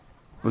died.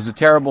 It was a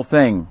terrible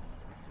thing.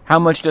 How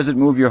much does it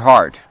move your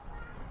heart?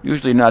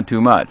 Usually not too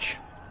much.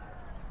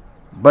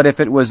 But if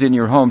it was in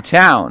your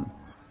hometown,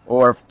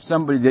 or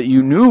somebody that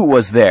you knew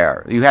was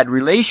there, you had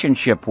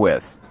relationship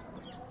with,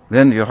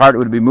 then your heart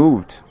would be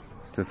moved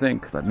to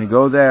think, let me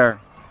go there.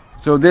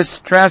 So this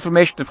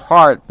transformation of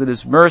heart that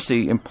is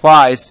mercy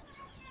implies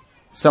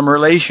some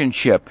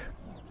relationship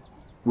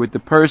with the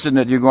person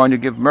that you're going to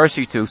give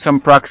mercy to, some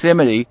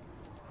proximity,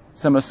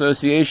 some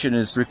association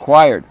is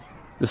required.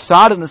 The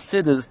sadhana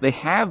siddhas, they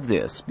have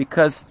this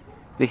because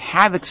they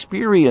have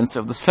experience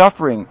of the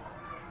suffering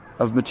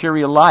of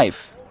material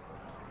life.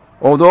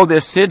 Although they're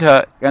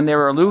siddha and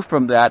they're aloof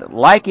from that,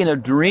 like in a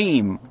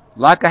dream,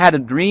 like I had a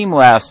dream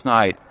last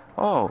night,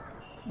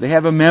 they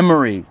have a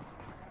memory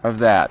of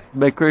that.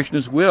 By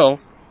Krishna's will,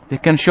 they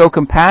can show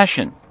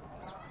compassion.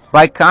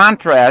 By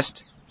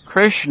contrast,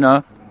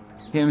 Krishna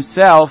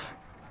himself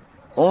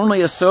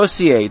only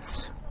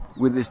associates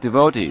with his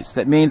devotees.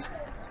 That means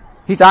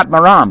he's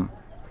Atmaram.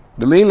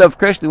 The Leela of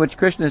Krishna, which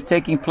Krishna is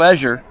taking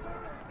pleasure,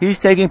 he's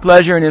taking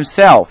pleasure in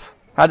himself.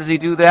 How does he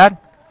do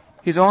that?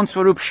 His own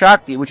Swarup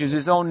Shakti, which is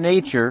his own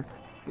nature,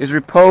 is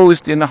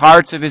reposed in the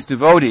hearts of his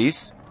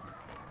devotees,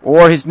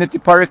 or his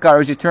Nityaparikar,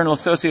 his eternal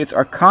associates,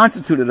 are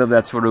constituted of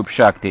that Swarup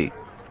Shakti.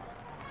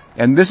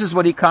 And this is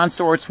what he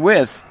consorts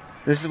with.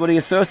 This is what he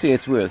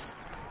associates with.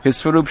 His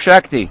Swarup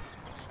Shakti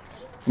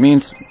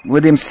means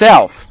with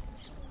himself.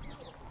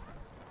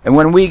 And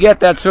when we get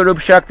that Swarup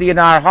Shakti in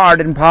our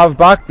heart in Bhav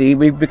Bhakti,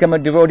 we become a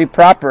devotee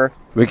proper.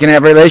 We can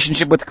have a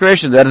relationship with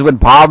Krishna. That is what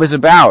Bhav is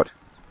about.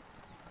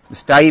 The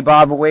Sthayi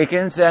Bhav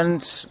awakens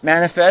and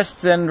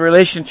manifests and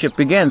relationship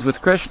begins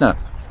with Krishna.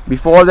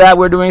 Before that,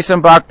 we're doing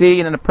some bhakti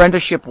in an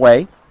apprenticeship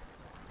way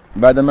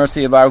by the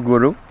mercy of our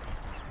Guru.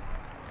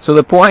 So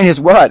the point is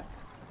what?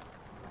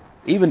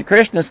 Even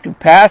Krishna's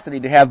capacity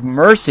to have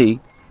mercy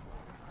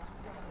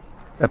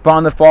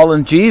upon the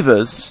fallen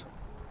jivas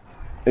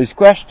is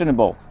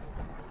questionable.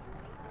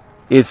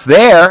 It's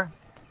there,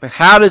 but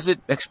how does it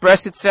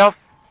express itself?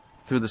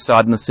 Through the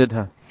sadhana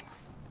siddha.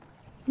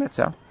 That's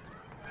how.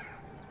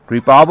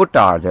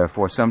 Kripa-avatar,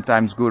 therefore,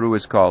 sometimes Guru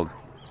is called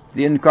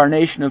the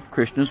incarnation of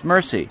Krishna's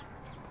mercy.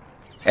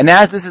 And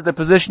as this is the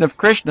position of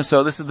Krishna,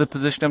 so this is the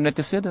position of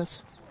Nitya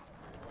Siddhas.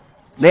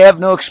 They have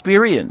no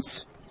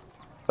experience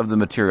of the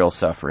material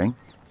suffering,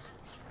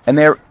 and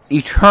they're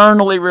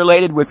eternally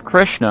related with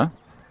Krishna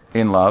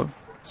in love,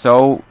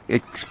 so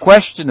it's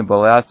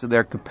questionable as to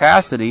their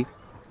capacity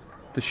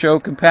to show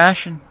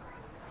compassion.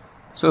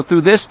 So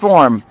through this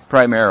form,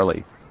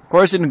 primarily. Of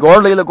course, in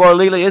Gaur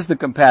Lila is the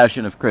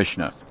compassion of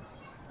Krishna.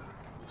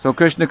 So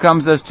Krishna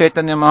comes as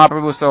Chaitanya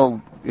Mahaprabhu,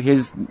 so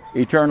his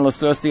eternal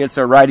associates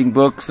are writing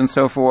books and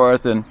so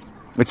forth, and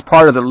it's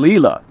part of the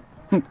Leela.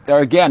 There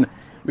again,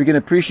 we can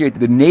appreciate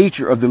the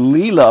nature of the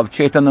Leela of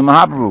Chaitanya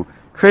Mahaprabhu.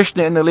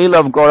 Krishna in the Leela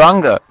of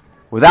Gauranga.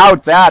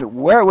 Without that,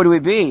 where would we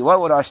be?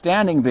 What would our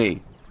standing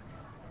be?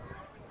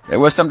 There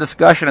was some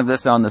discussion of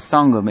this on the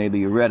Sangha, maybe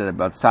you read it,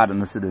 about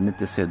Sadhana Siddha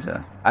Nitya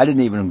Siddha. I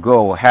didn't even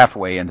go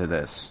halfway into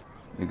this,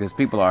 because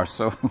people are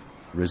so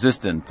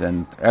resistant,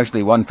 and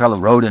actually one fellow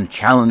wrote and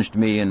challenged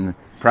me in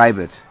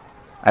private.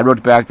 I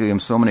wrote back to him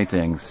so many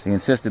things. He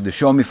insisted to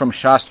show me from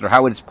Shastra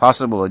how it is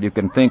possible that you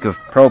can think of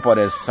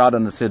Prabhupada as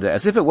Sadhana Siddha,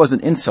 as if it was an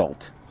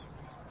insult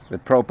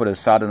that Prabhupada is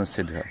Sadhana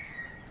Siddha.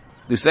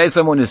 To say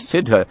someone is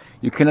Siddha,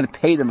 you cannot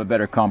pay them a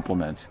better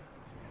compliment.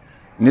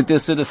 Nitya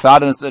Siddha,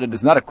 Sadhana Siddha,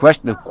 it's not a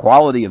question of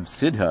quality of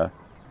Siddha,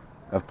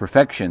 of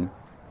perfection.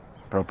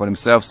 Prabhupada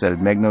himself said it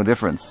made no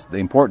difference. The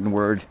important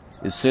word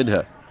is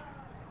Siddha.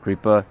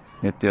 Kripa,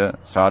 Nitya,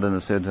 Sadhana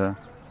Siddha.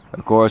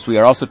 Of course, we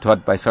are also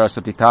taught by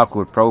Saraswati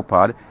Thakur,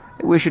 Prabhupada,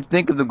 that we should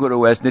think of the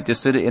Guru as Nitya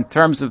Siddha in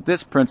terms of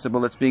this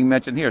principle that's being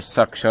mentioned here,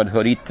 Saksad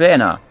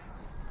Haritena.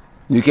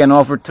 You can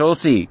offer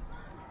tulsi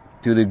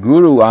to the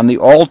Guru on the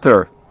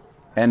altar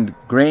and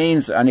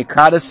grains on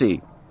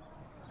Ekadasi.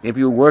 If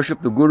you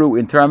worship the Guru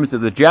in terms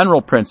of the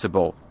general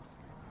principle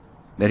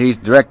that he's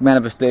direct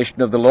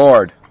manifestation of the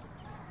Lord,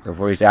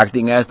 therefore he's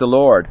acting as the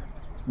Lord,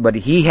 but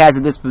he has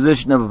a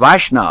disposition of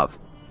Vaishnav,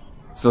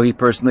 so he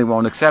personally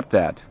won't accept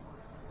that.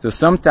 So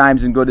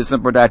sometimes in Gaudiya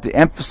Sampradaya, to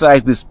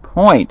emphasize this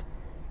point,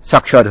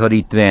 Sakshad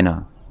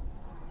Haritvena,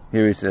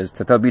 here he says,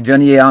 Tatapi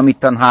Janiyami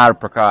Tanhar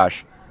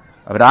Prakash,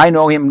 but I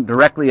know him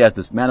directly as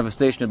this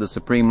manifestation of the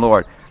Supreme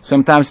Lord.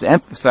 Sometimes to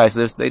emphasize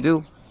this, they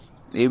do.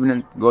 Even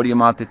in Gaudiya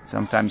Mata,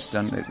 sometimes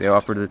done, they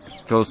offer the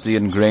tulsi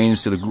and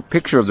grains to the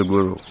picture of the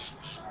Guru.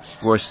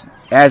 Of course,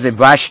 as a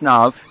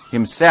Vaishnav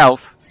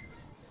himself,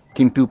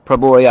 Kintu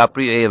Prabhoya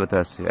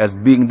Priyavatasi, as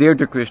being dear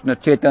to Krishna,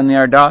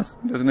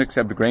 Caitanya-caritamrta doesn't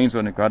accept the grains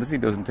on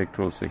Ekadasi, doesn't take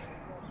tulsi.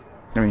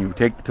 I mean, you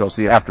take the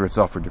tulsi after it's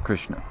offered to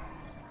Krishna.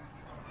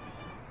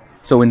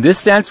 So in this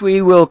sense, we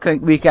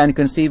can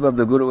conceive of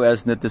the Guru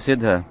as Nitya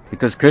Siddha,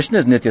 because Krishna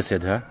is Nitya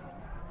Siddha.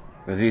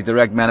 Because he's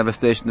direct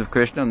manifestation of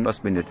Krishna, and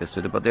must be Nitya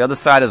Siddha. But the other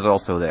side is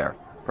also there.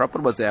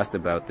 Prabhupada was asked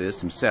about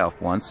this himself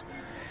once,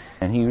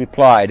 and he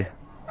replied,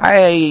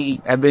 I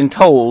have been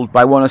told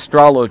by one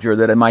astrologer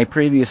that in my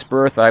previous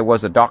birth I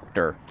was a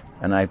doctor,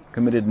 and I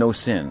committed no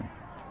sin.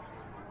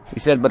 He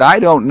said, but I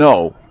don't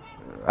know.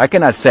 I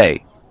cannot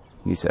say,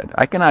 he said.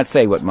 I cannot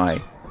say what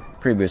my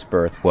previous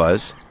birth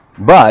was,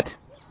 but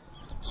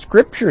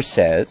Scripture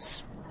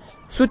says,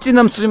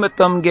 Suchinam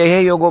srimatam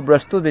gehe yogo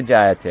brastu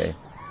vijayate.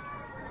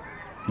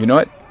 You know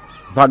it?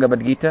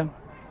 Bhagavad Gita.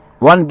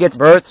 One gets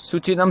birth,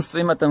 Suchinam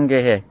srimatam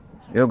gehe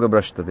yoga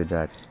brastu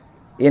vijayate.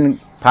 In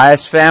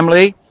pious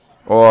family,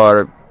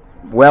 or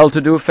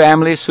well-to-do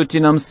family,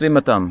 Suchinam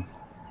srimatam,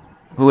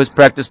 who has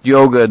practiced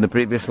yoga in the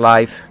previous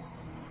life,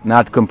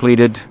 not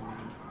completed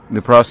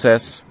the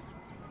process,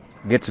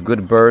 gets a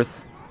good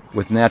birth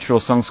with natural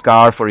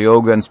sanskar for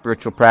yoga and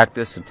spiritual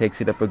practice, and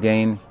takes it up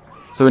again.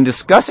 So in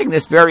discussing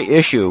this very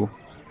issue,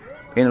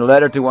 in a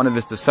letter to one of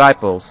his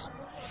disciples,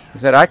 he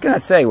said, I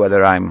cannot say what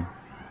I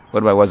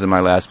was in my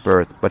last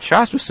birth, but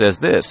Shastra says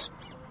this.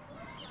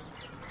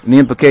 And the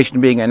implication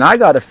being, and I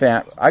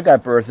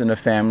got birth in a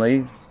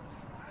family,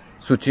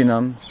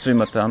 Suchinam,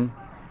 Srimatam.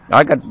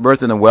 I got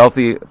birth in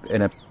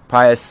a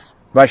pious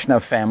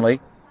Vaishnava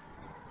family.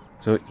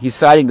 So he's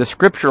citing the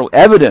scriptural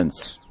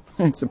evidence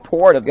in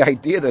support of the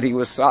idea that he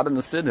was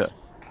Sadhana Siddha.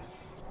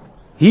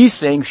 He's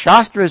saying,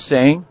 Shastra is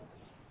saying,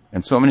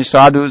 and so many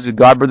sadhus and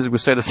God brothers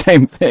would say the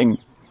same thing.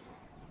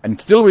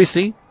 And still we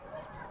see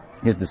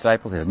his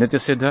disciples have Nitya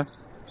Siddha.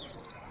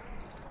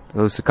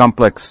 It's a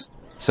complex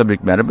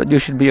subject matter, but you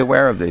should be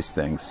aware of these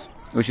things.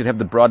 We should have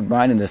the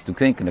broad-mindedness to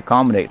think and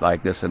accommodate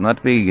like this, and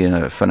not be in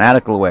a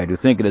fanatical way, to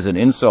think it is an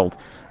insult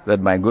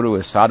that my Guru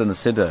is Sadhana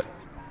Siddha.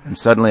 And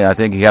suddenly I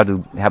think he had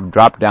to have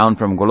dropped down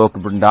from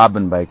Goloka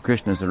Vrindavan by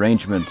Krishna's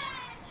arrangement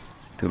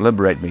to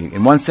liberate me.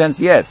 In one sense,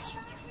 yes,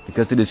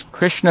 because it is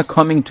Krishna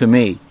coming to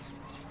me.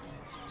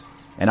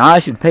 And I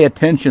should pay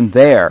attention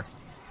there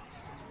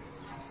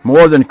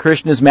more than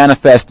Krishna is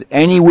manifest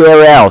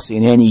anywhere else,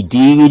 in any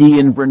deity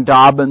in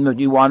Vrindavan that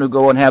you want to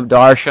go and have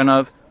darshan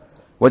of.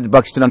 What did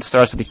Bhaktisiddhanta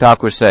Saraswati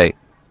Thakur say?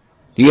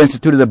 He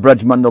instituted the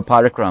Braj Mandal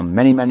Parikram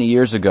many, many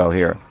years ago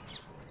here.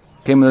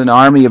 Came with an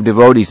army of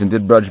devotees and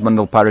did Braj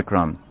Mandal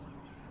Parikram.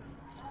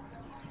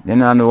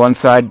 Then on the one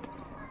side,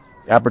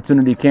 the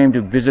opportunity came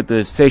to visit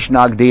the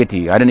Seshanag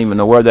deity. I didn't even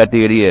know where that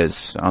deity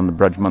is on the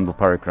Braj Mandal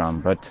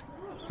Parikram, but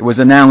it was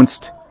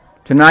announced,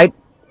 tonight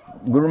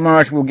Guru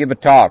Maharaj will give a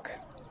talk.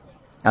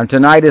 And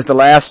tonight is the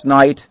last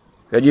night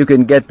that you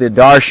can get the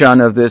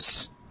darshan of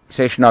this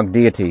Seshanag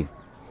deity.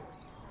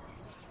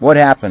 What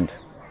happened?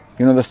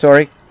 You know the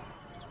story?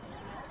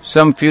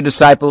 Some few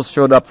disciples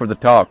showed up for the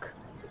talk,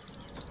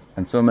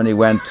 and so many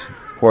went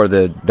for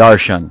the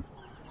darshan.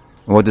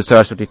 And what did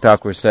Saraswati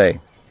Thakur say?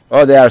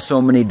 Oh, there are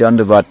so many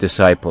Dandavat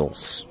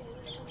disciples.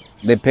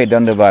 They pay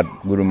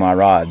Dandavat Guru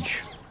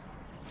Maharaj,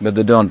 but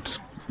they don't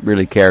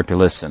really care to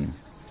listen.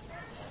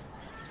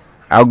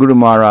 Our Guru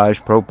Maharaj,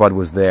 Prabhupada,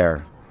 was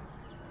there.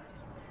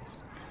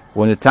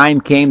 When the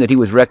time came that he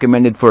was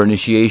recommended for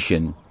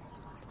initiation,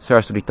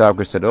 Saraswati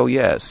Thakur said, "Oh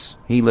yes,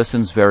 he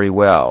listens very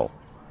well."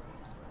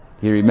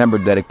 He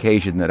remembered that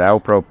occasion that our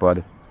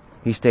Prabhupada,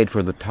 he stayed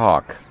for the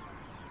talk,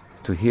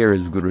 to hear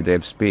his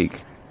Gurudev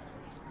speak.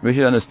 We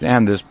should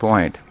understand this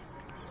point,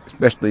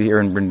 especially here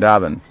in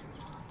Vrindavan.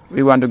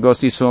 We want to go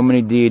see so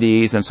many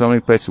deities and so many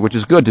places, which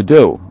is good to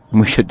do, and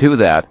we should do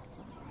that,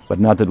 but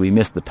not that we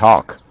miss the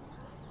talk.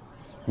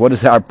 What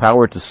is our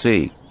power to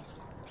see?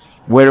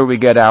 Where do we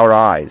get our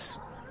eyes?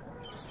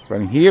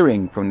 From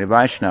hearing from the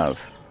Vaishnav.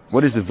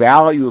 What is the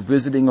value of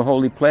visiting a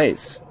holy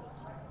place?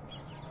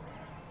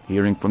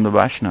 Hearing from the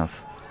Vaishnav.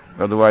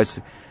 Otherwise,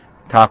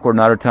 Thakur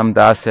Narottam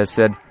Das has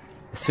said,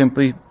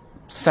 simply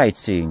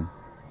sightseeing,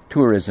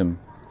 tourism.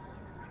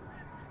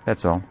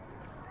 That's all.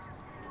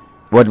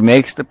 What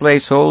makes the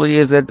place holy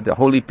is that the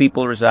holy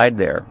people reside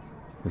there.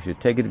 We should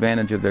take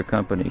advantage of their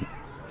company,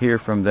 hear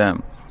from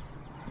them.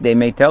 They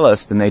may tell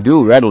us, and they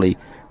do readily,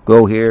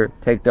 go here,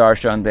 take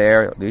darshan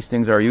there. These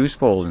things are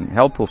useful and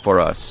helpful for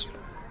us,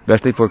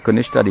 especially for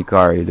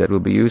Kanishtadikari, that will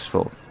be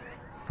useful.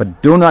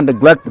 But do not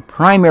neglect the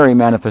primary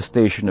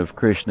manifestation of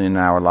Krishna in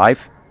our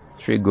life,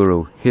 Sri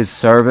Guru, his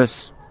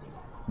service.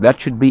 That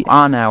should be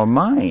on our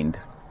mind.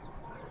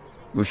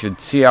 We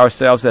should see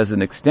ourselves as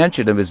an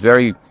extension of his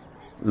very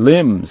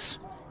limbs,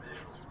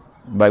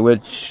 by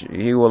which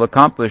he will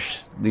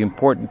accomplish the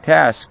important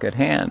task at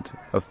hand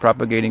of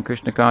propagating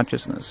Krishna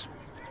consciousness.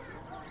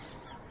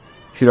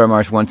 Sridhar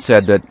Maharaj once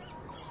said that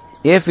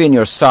if in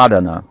your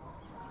sadhana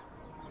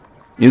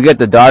you get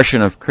the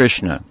darshan of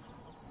Krishna,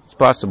 it's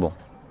possible,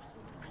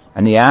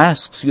 and he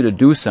asks you to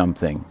do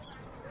something,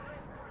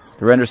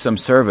 to render some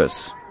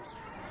service,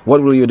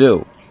 what will you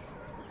do?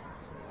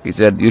 He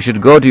said, you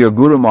should go to your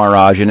Guru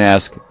Maharaj and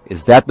ask,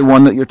 is that the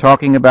one that you're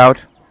talking about?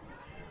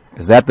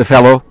 Is that the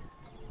fellow?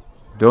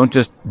 Don't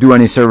just do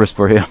any service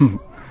for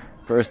him.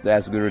 First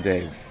ask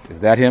Gurudev,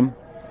 is that him?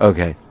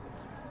 Okay.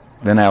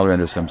 Then I'll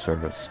render some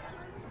service.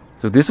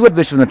 So this is what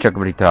Vishwanath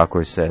Chakravarti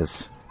Thakur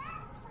says.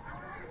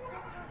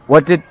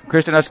 What did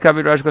Krishnadas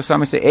Kaviraj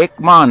Goswami say? Ek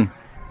man,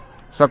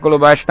 Sakala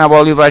Vaishnava,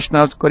 all you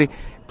Vaishnavas, Kori,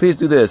 please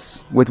do this.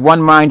 With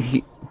one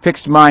mind,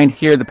 fixed mind,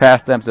 hear the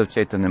pastimes of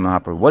Chaitanya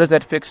Mahaprabhu. What is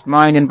that fixed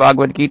mind in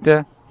Bhagavad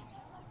Gita?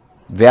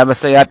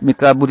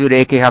 Vyavasayatmika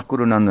buddhireke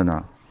hakuru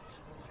nandana.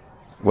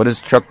 What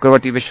does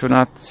Chakravarti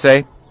Vishwanath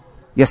say?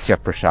 Yasya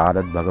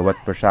prasadad bhagavat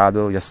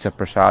prasado, yasya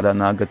prasada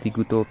nagati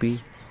kutopi.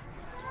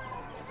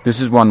 This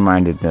is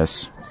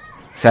one-mindedness.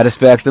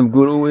 Satisfaction of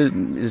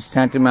Guru is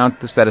tantamount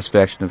to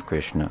satisfaction of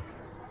Krishna.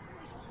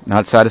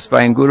 Not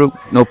satisfying Guru,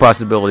 no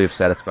possibility of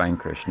satisfying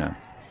Krishna.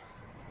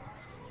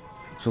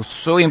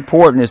 So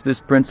important is this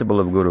principle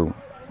of Guru.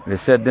 They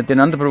said that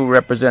Nityananda Prabhu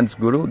represents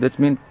Guru. That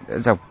means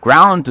it's a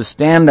ground to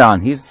stand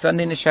on. He's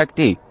Sandhina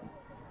Shakti,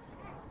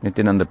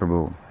 Nityananda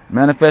Prabhu,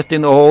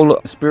 manifesting the whole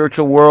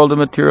spiritual world, the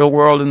material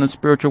world, and the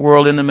spiritual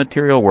world in the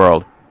material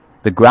world.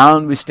 The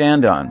ground we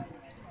stand on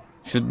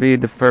should be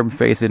the firm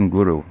faith in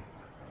Guru.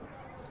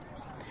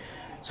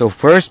 So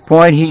first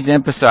point, he's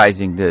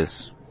emphasizing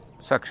this,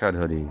 Saksad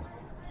Hari.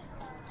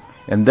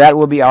 And that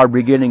will be our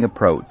beginning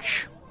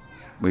approach.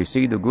 We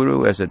see the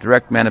Guru as a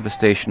direct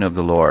manifestation of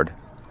the Lord.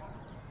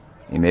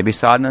 He may be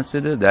sadhana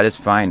siddha, that is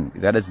fine.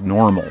 That is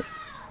normal.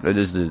 That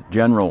is the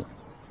general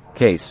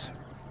case.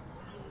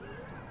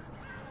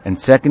 And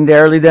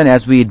secondarily then,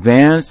 as we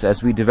advance,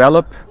 as we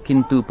develop,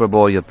 kintu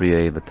prabhoya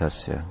priya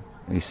vatasya.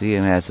 We see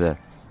him as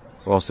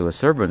also a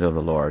servant of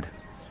the Lord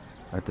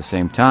at the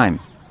same time.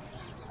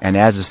 And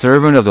as a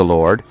servant of the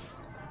Lord,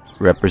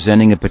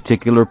 representing a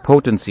particular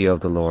potency of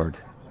the Lord.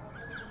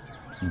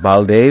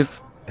 Baldev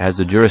has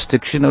the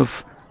jurisdiction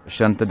of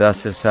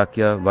Shantadasya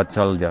Sakya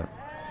Vatsalya,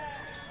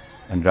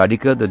 and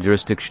Radhika the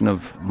jurisdiction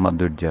of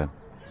Madhurya.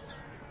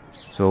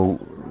 So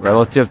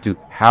relative to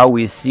how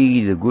we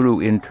see the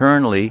Guru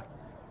internally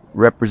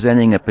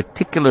representing a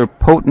particular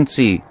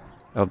potency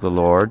of the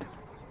Lord,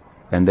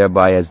 and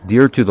thereby as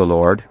dear to the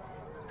Lord,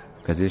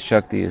 because his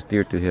Shakti is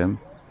dear to him,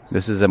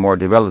 this is a more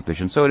developed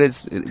vision. So it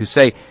is to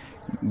say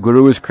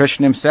Guru is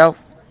Krishna himself,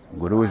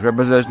 Guru is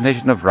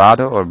representation of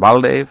Radha or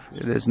Baldev,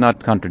 it is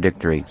not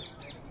contradictory.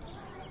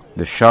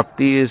 The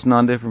Shakti is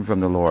none different from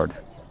the Lord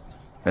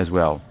as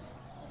well.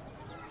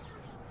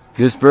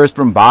 This verse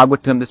from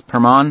Bhagavatam, this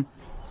Pramana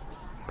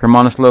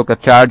Sloka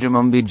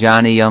Charjamam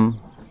Vijaniyam,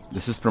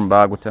 this is from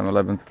Bhagavatam,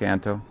 11th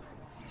canto.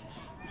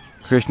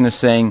 Krishna is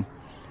saying,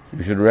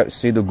 you should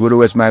see the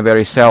Guru as my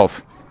very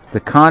self. The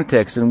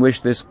context in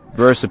which this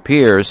verse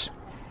appears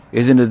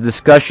is in a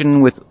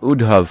discussion with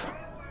Uddhav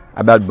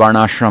about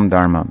Varnashram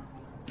Dharma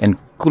and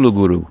Kula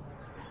Guru,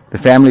 the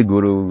family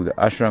Guru, the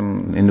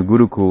ashram in the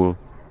Gurukul,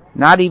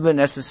 not even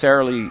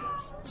necessarily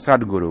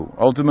Sadguru.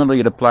 Ultimately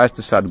it applies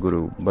to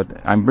Sadguru, but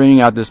I'm bringing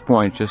out this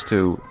point just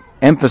to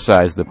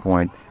emphasize the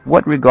point,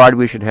 what regard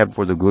we should have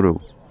for the Guru.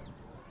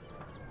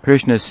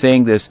 Krishna is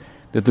saying this,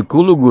 that the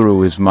Kula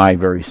Guru is my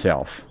very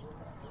self.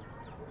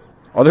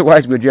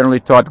 Otherwise we're generally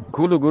taught,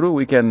 Kula Guru,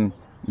 we can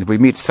If we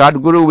meet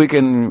Sadguru, we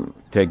can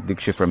take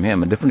Diksha from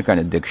him, a different kind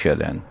of Diksha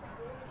then.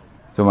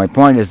 So my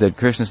point is that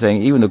Krishna is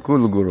saying even the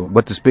Kula Guru,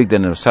 but to speak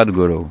then of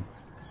Sadguru,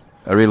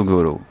 a real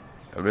Guru,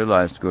 a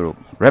realized Guru,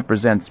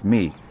 represents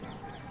me.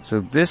 So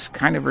this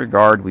kind of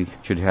regard we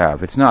should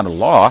have. It's not a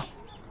law.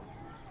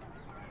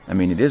 I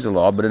mean, it is a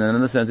law, but in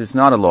another sense it's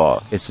not a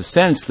law. It's a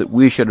sense that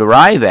we should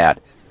arrive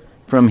at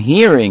from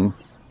hearing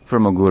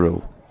from a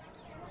Guru.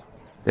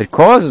 It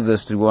causes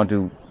us to want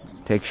to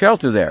take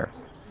shelter there,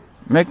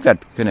 make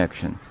that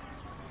connection.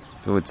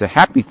 So it's a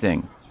happy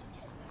thing.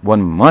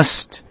 One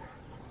must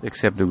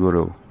accept the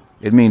Guru.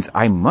 It means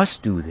I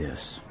must do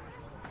this.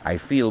 I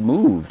feel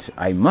moved.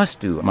 I must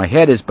do. My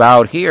head is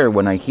bowed here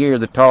when I hear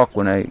the talk,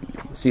 when I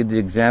see the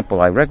example.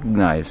 I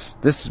recognize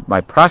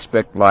my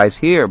prospect lies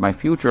here. My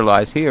future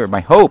lies here. My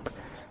hope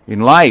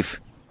in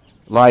life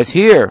lies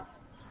here.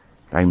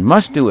 I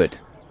must do it.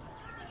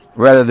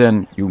 Rather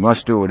than you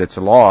must do it, it's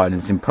a law and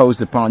it's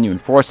imposed upon you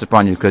and forced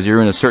upon you because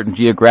you're in a certain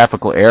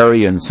geographical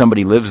area and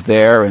somebody lives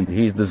there and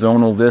he's the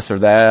zonal this or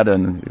that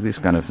and this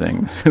kind of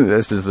thing.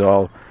 This is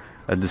all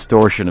a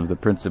distortion of the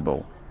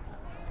principle.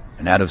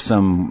 And out of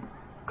some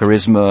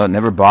charisma,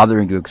 never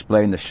bothering to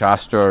explain the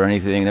Shastra or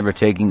anything, never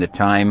taking the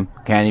time,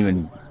 can't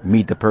even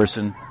meet the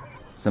person.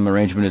 Some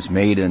arrangement is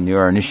made and you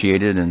are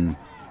initiated and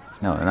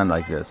no, not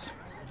like this.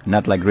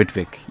 Not like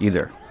Ritvik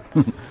either.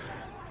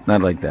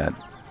 Not like that.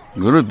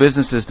 Guru's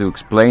business is to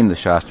explain the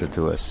Shastra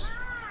to us.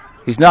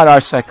 He's not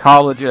our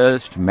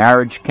psychologist,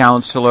 marriage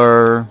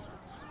counselor,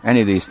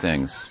 any of these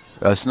things.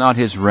 That's not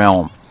his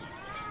realm.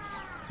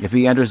 If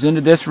he enters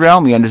into this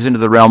realm, he enters into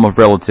the realm of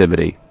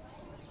relativity.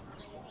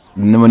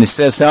 And when he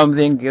says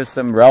something, gives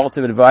some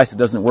relative advice that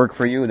doesn't work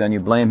for you, then you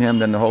blame him,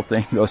 then the whole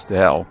thing goes to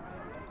hell.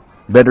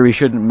 Better he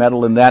shouldn't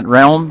meddle in that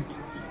realm,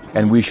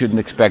 and we shouldn't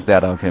expect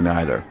that of him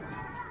either.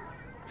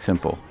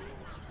 Simple.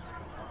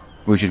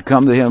 We should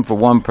come to him for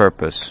one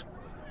purpose,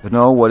 to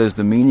know what is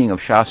the meaning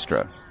of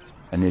Shastra,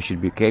 and he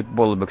should be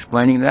capable of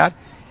explaining that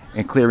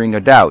and clearing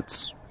our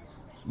doubts.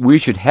 We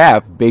should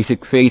have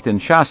basic faith in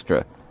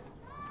Shastra.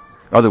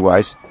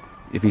 Otherwise,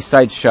 if he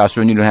cites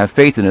Shastra and you don't have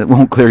faith in it, it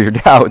won't clear your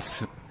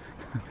doubts.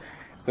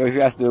 So he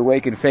has to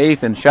awaken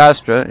faith in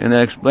Shastra and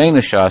then explain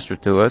the Shastra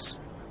to us,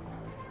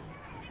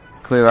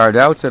 clear our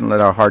doubts and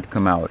let our heart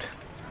come out.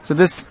 So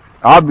this,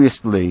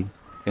 obviously,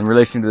 in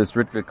relation to this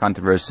Ritvik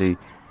controversy,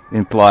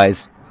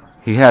 implies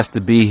he has to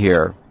be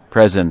here,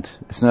 present.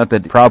 It's not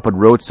that Prabhupada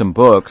wrote some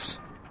books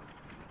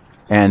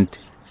and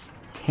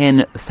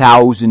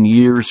 10,000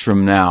 years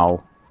from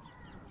now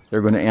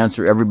they're going to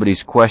answer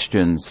everybody's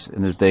questions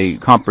and that they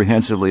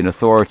comprehensively and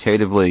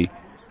authoritatively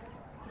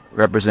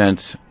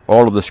represent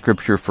all of the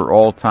scripture for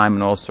all time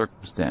and all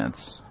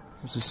circumstance.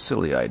 It's a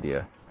silly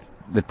idea.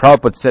 The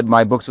Prabhupada said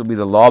my books will be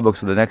the law books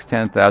for the next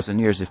 10,000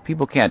 years. If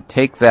people can't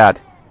take that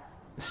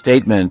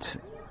statement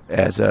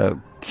as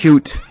a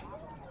cute,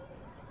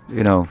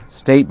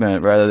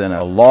 statement rather than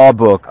a law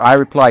book, I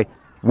reply,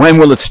 when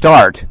will it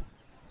start?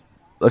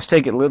 Let's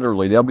take it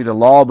literally. They'll be the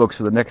law books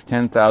for the next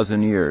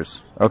 10,000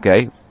 years.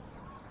 Okay.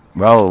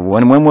 Well,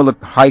 when will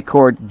the High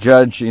Court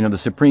judge, the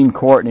Supreme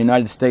Court in the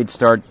United States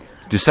start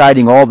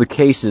deciding all the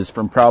cases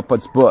from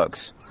Prabhupada's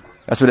books?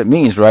 That's what it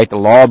means, right? The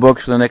law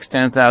books for the next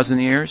 10,000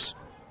 years?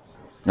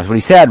 That's what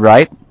he said,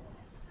 right?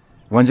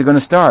 When's it going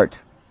to start?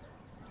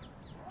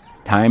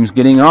 Time's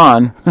getting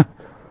on.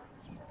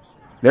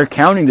 They're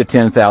counting the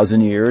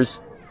 10,000 years,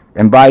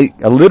 and by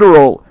a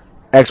literal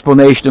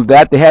explanation of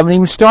that, they haven't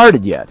even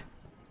started yet.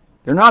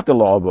 They're not the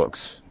law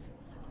books.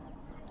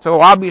 So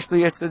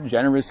obviously it's a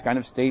generous kind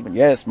of statement.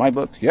 Yes, my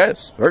books.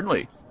 Yes,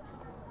 certainly.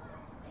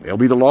 They'll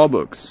be the law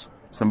books.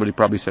 Somebody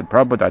probably said,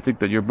 Prabhupada, I think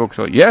that your books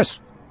are, yes,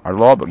 are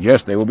law books.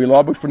 Yes, they will be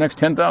law books for the next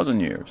 10,000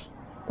 years.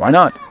 Why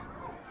not?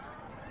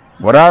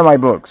 What are my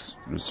books?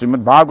 The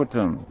Srimad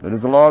Bhagavatam. That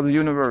is the law of the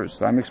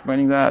universe. I'm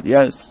explaining that.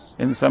 Yes,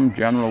 in some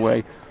general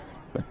way.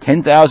 But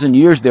 10,000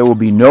 years there will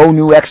be no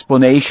new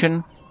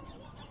explanation.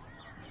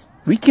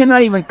 We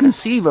cannot even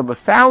conceive of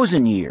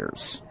 1,000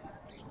 years.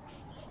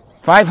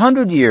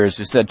 500 years,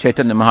 it said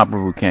Chaitanya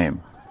Mahaprabhu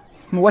came.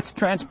 What's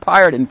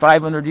transpired in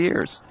 500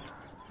 years?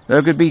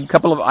 There could be a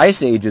couple of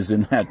ice ages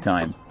in that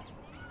time.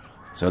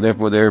 So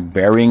therefore they're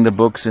burying the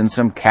books in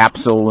some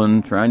capsule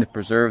and trying to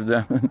preserve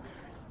them,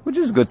 which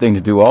is a good thing to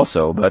do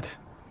also, but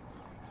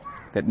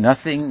that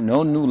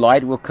no new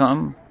light will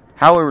come.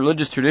 How a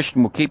religious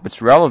tradition will keep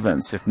its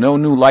relevance if no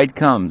new light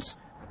comes?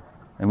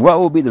 And what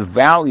will be the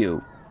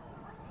value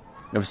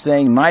of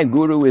saying my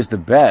guru is the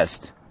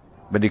best,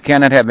 but he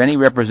cannot have any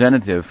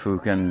representative who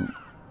can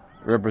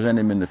represent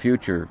him in the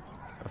future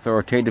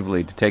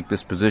authoritatively to take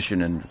this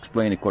position and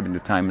explain according to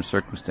time and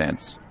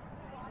circumstance?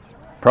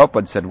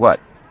 Prabhupada said what?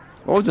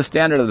 What was the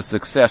standard of the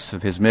success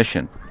of his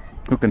mission?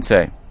 Who can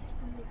say?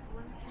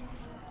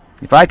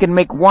 If I can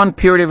make one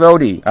pure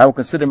devotee, I will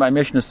consider my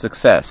mission a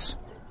success.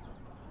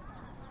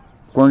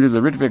 According to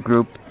the Ritvik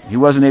group, he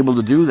wasn't able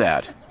to do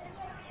that.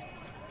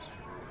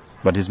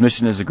 But his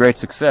mission is a great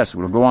success. It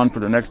will go on for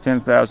the next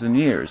 10,000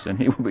 years, and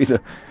he will be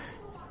the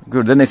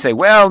guru. Then they say,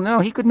 well, no,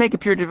 he could make a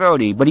pure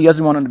devotee, but he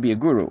doesn't want him to be a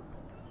guru.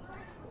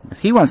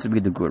 He wants to be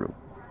the guru.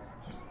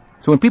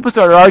 So when people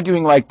start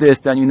arguing like this,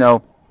 then you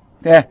know,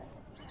 they're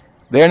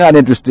not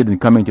interested in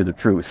coming to the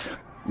truth.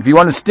 If you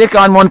want to stick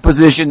on one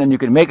position, then you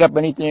can make up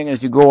anything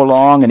as you go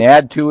along and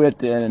add to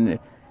it and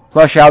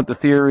flush out the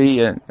theory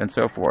and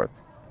so forth.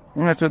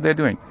 And that's what they're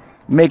doing.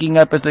 Making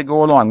up as they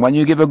go along. When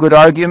you give a good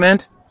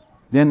argument,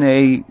 then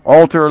they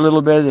alter a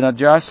little bit and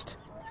adjust.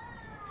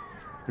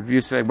 If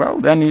you say, well,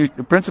 then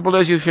the principle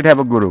is you should have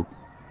a guru.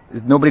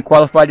 If nobody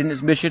qualified in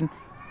this mission,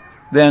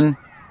 then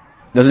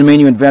doesn't mean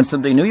you invent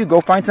something new. You go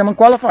find someone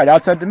qualified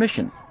outside the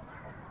mission.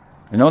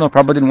 No,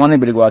 Prabhupada didn't want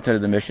anybody to go outside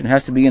of the mission. It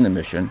has to be in the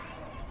mission.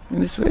 In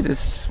this way,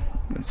 it's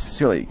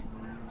silly.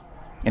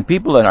 And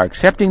people that are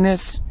accepting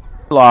this,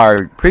 people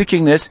are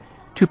preaching this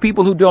to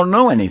people who don't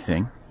know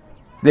anything.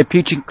 They're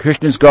teaching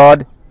Krishna's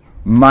God,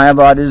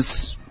 Mayavad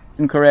is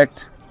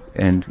incorrect,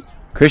 and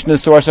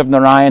Krishna's source of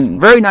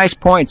Narayan. Very nice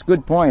points,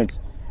 good points.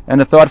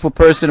 And a thoughtful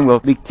person will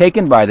be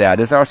taken by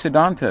that as our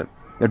Siddhanta.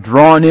 They're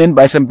drawn in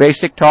by some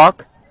basic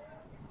talk.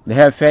 They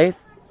have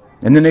faith.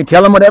 And then they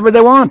tell them whatever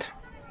they want.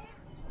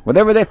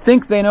 Whatever they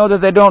think they know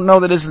that they don't know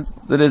that is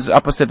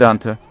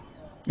Apasiddhanta.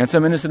 And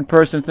some innocent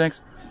person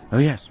thinks, oh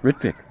yes,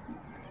 Ritvik.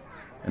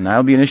 And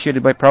I'll be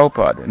initiated by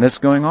Prabhupada. And that's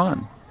going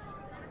on.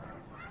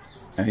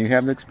 And you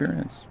have the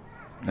experience.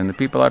 And the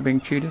people are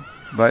being cheated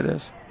by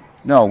this.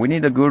 No, we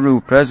need a guru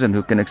present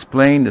who can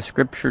explain the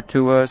scripture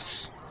to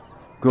us,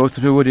 go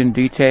through it in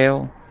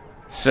detail,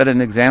 set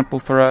an example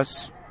for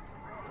us.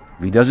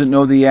 If he doesn't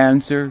know the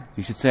answer,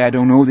 he should say, I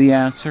don't know the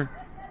answer.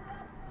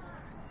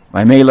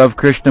 I may love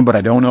Krishna, but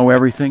I don't know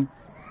everything.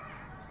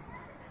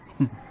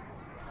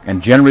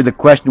 And generally the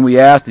question we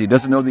ask that he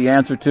doesn't know the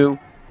answer to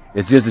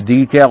is just a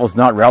detail, it's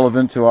not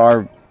relevant to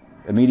our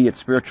immediate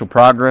spiritual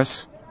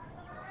progress.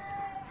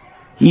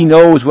 He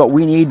knows what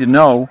we need to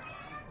know,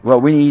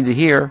 what we need to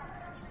hear.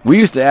 We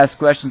used to ask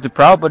questions of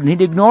Prabhupada and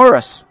he'd ignore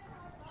us.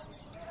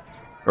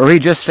 Or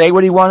he'd just say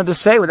what he wanted to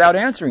say without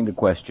answering the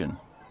question.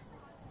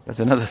 That's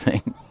another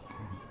thing.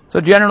 So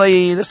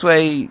generally, this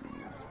way,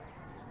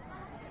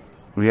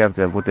 we have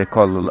to have what they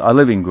call a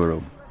living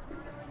guru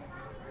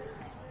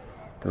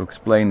to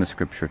explain the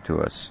scripture to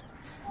us.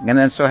 And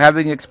then, so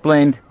having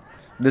explained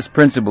this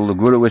principle, the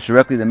guru is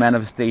directly the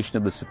manifestation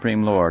of the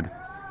Supreme Lord.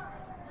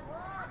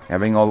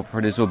 Having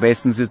offered his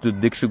obeisances to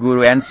Diksha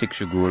Guru and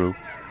Siksha Guru,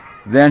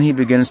 then he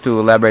begins to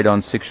elaborate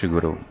on Siksha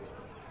Guru.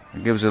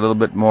 He gives a little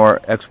bit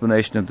more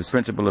explanation of the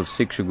principle of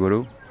Siksha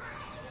Guru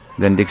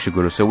than Diksha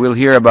Guru. So we'll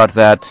hear about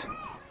that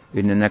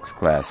in the next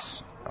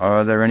class.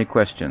 Are there any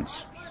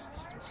questions?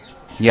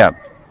 Yeah. In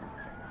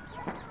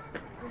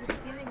the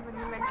beginning, when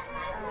you mentioned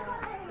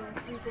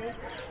the 3 days,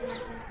 you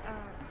mentioned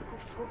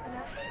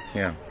Gopinath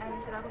Yeah. and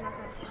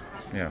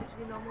Raghunath, Yeah. which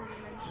we normally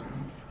mention.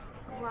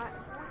 Why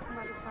was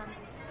Madhu Pandit?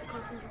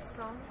 Because in the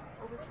song,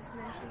 always is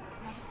mentioned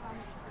Madhu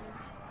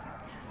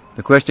Pandit.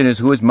 The question is,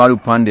 who is Madhu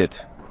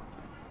Pandit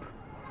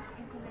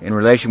in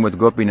relation with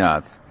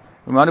Gopinath?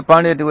 Well, Madhu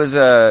Pandit was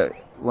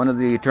one of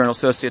the eternal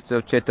associates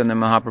of Chaitanya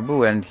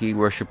Mahaprabhu, and he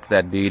worshipped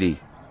that deity.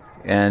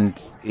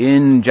 And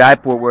in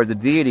Jaipur, where the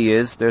deity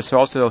is, there's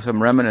also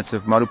some remnants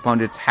of Madhu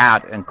Pandit's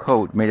hat and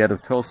coat made out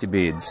of tulsi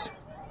beads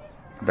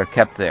that are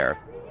kept there.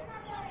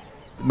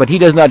 But he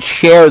does not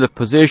share the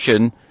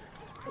position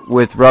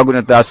with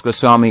Raghunath Das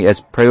Goswami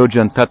as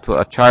Prayojan Tattva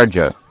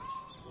Acharya.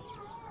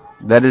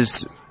 That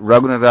is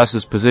Raghunath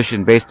Das's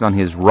position based on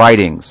his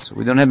writings.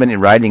 We don't have any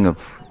writing of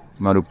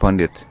Madhu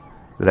Pandit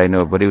that I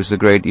know of, but he was the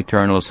great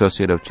eternal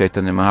associate of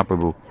Chaitanya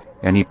Mahaprabhu,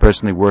 and he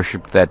personally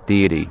worshipped that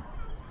deity.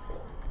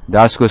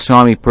 Das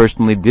Goswami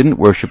personally didn't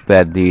worship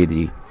that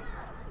deity.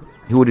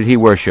 Who did he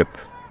worship?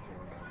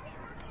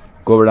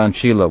 Govardhan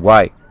Shila.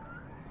 Why?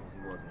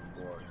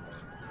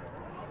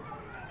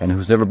 And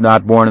who's ever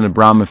not born in a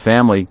Brahmin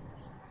family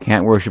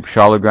can't worship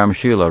Shalagram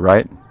Shila,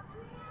 right?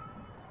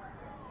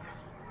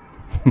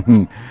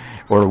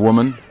 Or a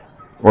woman,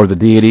 or the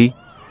deity.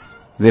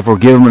 Therefore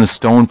give him a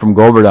stone from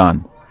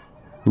Govardhan.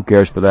 Who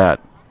cares for that?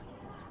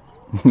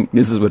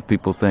 This is what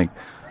people think.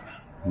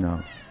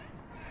 No.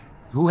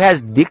 Who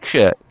has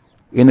Diksha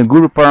in the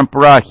Guru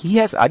Parampara? He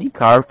has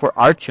Adhikar for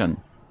Archan.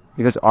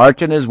 Because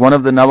Archan is one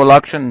of the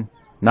Navalakshan,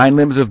 9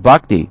 limbs of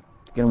Bhakti.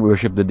 He can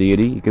worship the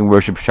deity. He can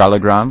worship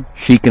Shalagram.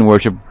 She can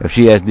worship, if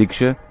she has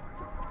Diksha,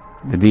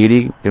 the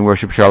deity can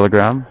worship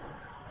Shalagram.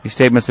 These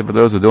statements are for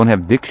those who don't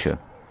have Diksha.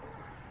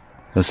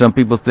 So some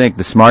people think,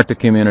 the Smarta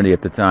community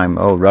at the time,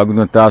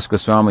 Raghunath Das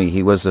Goswami,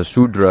 he was a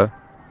Shudra,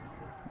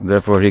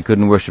 therefore he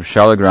couldn't worship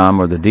Shalagram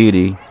or the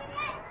deity,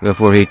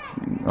 therefore he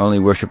only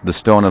worshipped the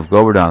stone of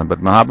Govardhan.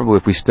 But Mahaprabhu,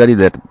 if we study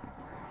that,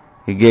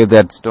 he gave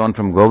that stone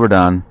from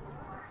Govardhan,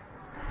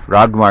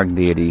 Ragmarg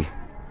deity,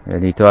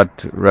 and he taught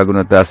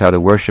Raghunath Das how to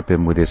worship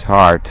him with his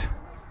heart.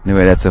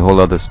 Anyway, that's a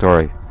whole other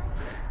story.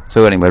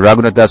 So anyway,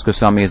 Raghunath Das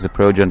Goswami is the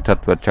Prayojan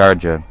Tattva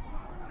Acharya,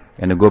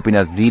 and the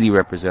Gopinath really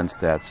represents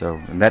that,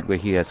 so in that way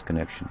he has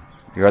connection.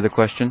 Your other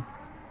question?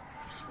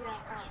 Yeah,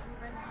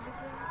 when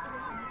looking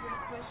at your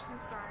question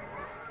by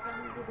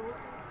some devotee,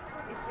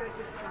 if you're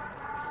Islam,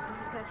 and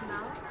he said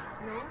now,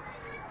 no,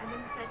 and then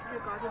he said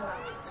you're God or not.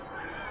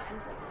 And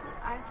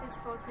I said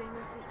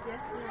spontaneously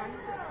yes, no, I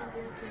said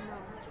spontaneously no.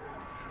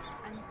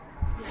 And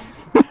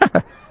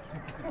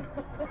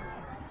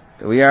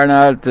We are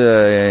not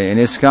in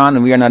ISKCON,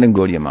 and we are not in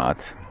Gaudiya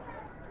Math.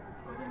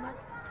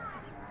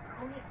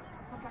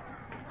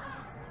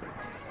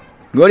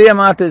 Gaudiya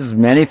Math is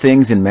many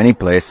things in many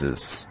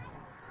places.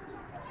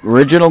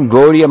 Original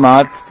Gaudiya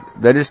Math,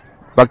 that is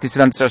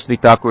Bhaktisiddhanta Saraswati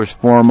Thakur's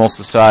formal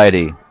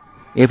society.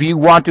 If you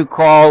want to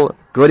call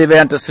Gaudiya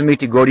Vedanta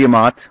Samiti Gaudiya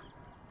Math,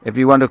 if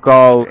you want to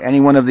call any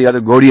one of the other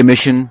Gaudiya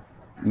Mission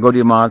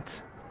Gaudiya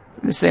Math,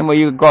 in the same way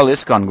you could call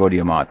ISKCON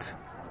Gaudiya Math.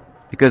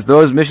 Because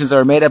those missions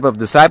are made up of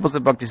disciples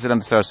of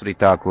Bhaktisiddhanta Saraswati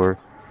Thakur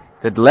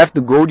that left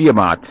the Gaudiya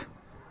Math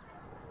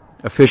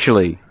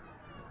officially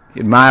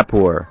in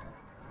Mayapur,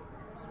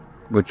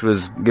 which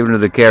was given to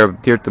the care of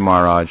Tirtha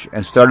Maharaj,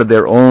 and started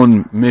their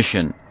own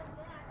mission.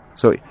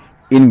 So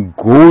in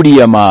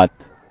Gaudiya Math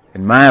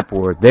in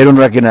Mayapur, they don't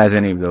recognize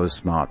any of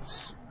those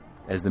maths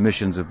as the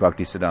missions of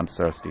Bhaktisiddhanta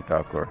Saraswati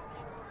Thakur.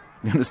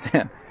 You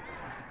understand?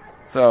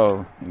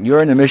 So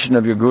you're in the mission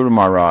of your Guru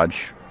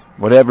Maharaj,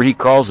 whatever he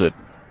calls it.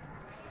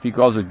 If he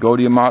calls it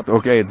Gaudiya Math,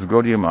 okay, it's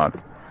Gaudiya Math.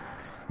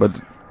 But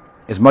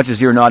as much as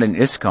you're not in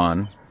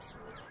ISKCON,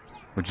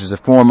 which is a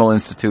formal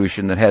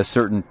institution that has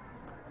certain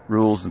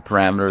rules and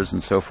parameters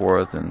and so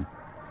forth, and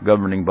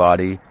governing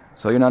body,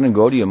 so you're not in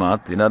Gaudiya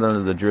Math, you're not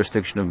under the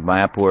jurisdiction of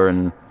Mayapur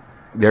and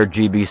their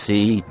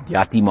GBC,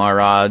 Yati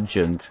Maharaj,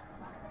 and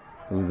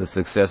who's the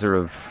successor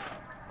of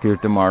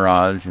Tirtha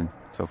Maharaj, and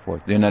so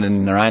forth. You're not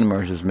in Narayana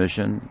Maharaj's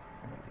mission,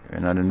 you're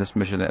not in this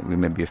mission that we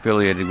may be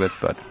affiliated with,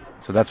 but,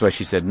 so that's why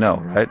she said no,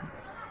 right?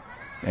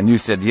 And you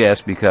said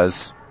yes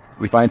because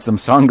we find some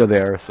Sangha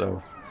there,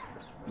 so.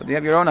 But you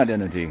have your own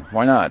identity.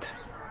 Why not?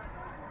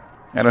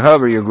 And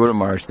however your Guru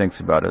Maharaj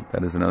thinks about it,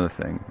 that is another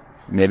thing.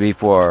 Maybe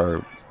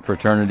for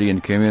fraternity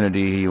and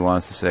community, he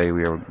wants to say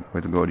we are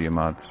with the Gaudiya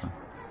Math.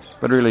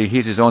 But really,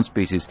 he's his own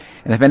species.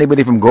 And if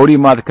anybody from Gaudiya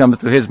Math comes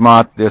to his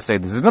Math, they'll say,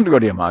 this is not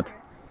Gaudiya Math.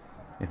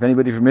 If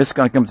anybody from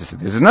ISKCON comes to say,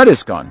 this is not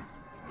ISKCON.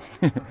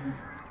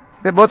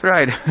 They're both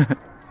right.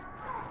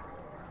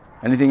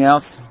 Anything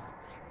else?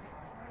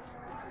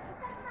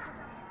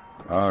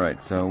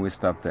 Alright, so we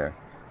stop there.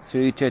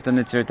 Sri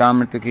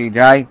Caitanya-caritamrta ki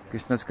jai,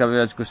 Krishna's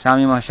Kaviraj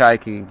Goswami Mahashaya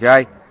ki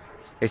jai,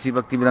 A.C.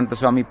 Bhaktivedanta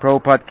Swami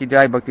Prabhupada ki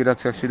jai, Bhakti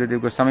Rakshak Sridhar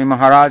Goswami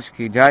Maharaj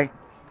ki jai,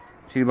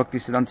 Sri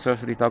Bhaktisiddhanta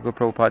Saraswati Thakur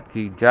Prabhupada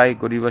ki jai,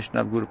 Gauri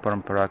Vaishnava Guru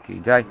Parampara ki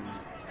jai,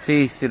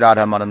 Sri Sri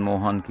Radha Madan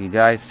Mohan ki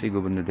jai, Sri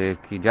Govinda Dev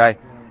ki jai,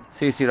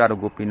 Sri Sri Radha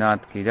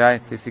Gopinath ki jai,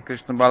 Sri Sri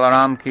Krishna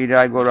Balaram ki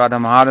jai, Gaur Radha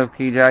Madhav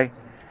ki jai,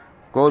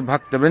 Gaur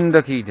Bhakta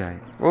Vrinda ki jai,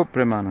 O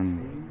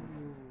Premanand.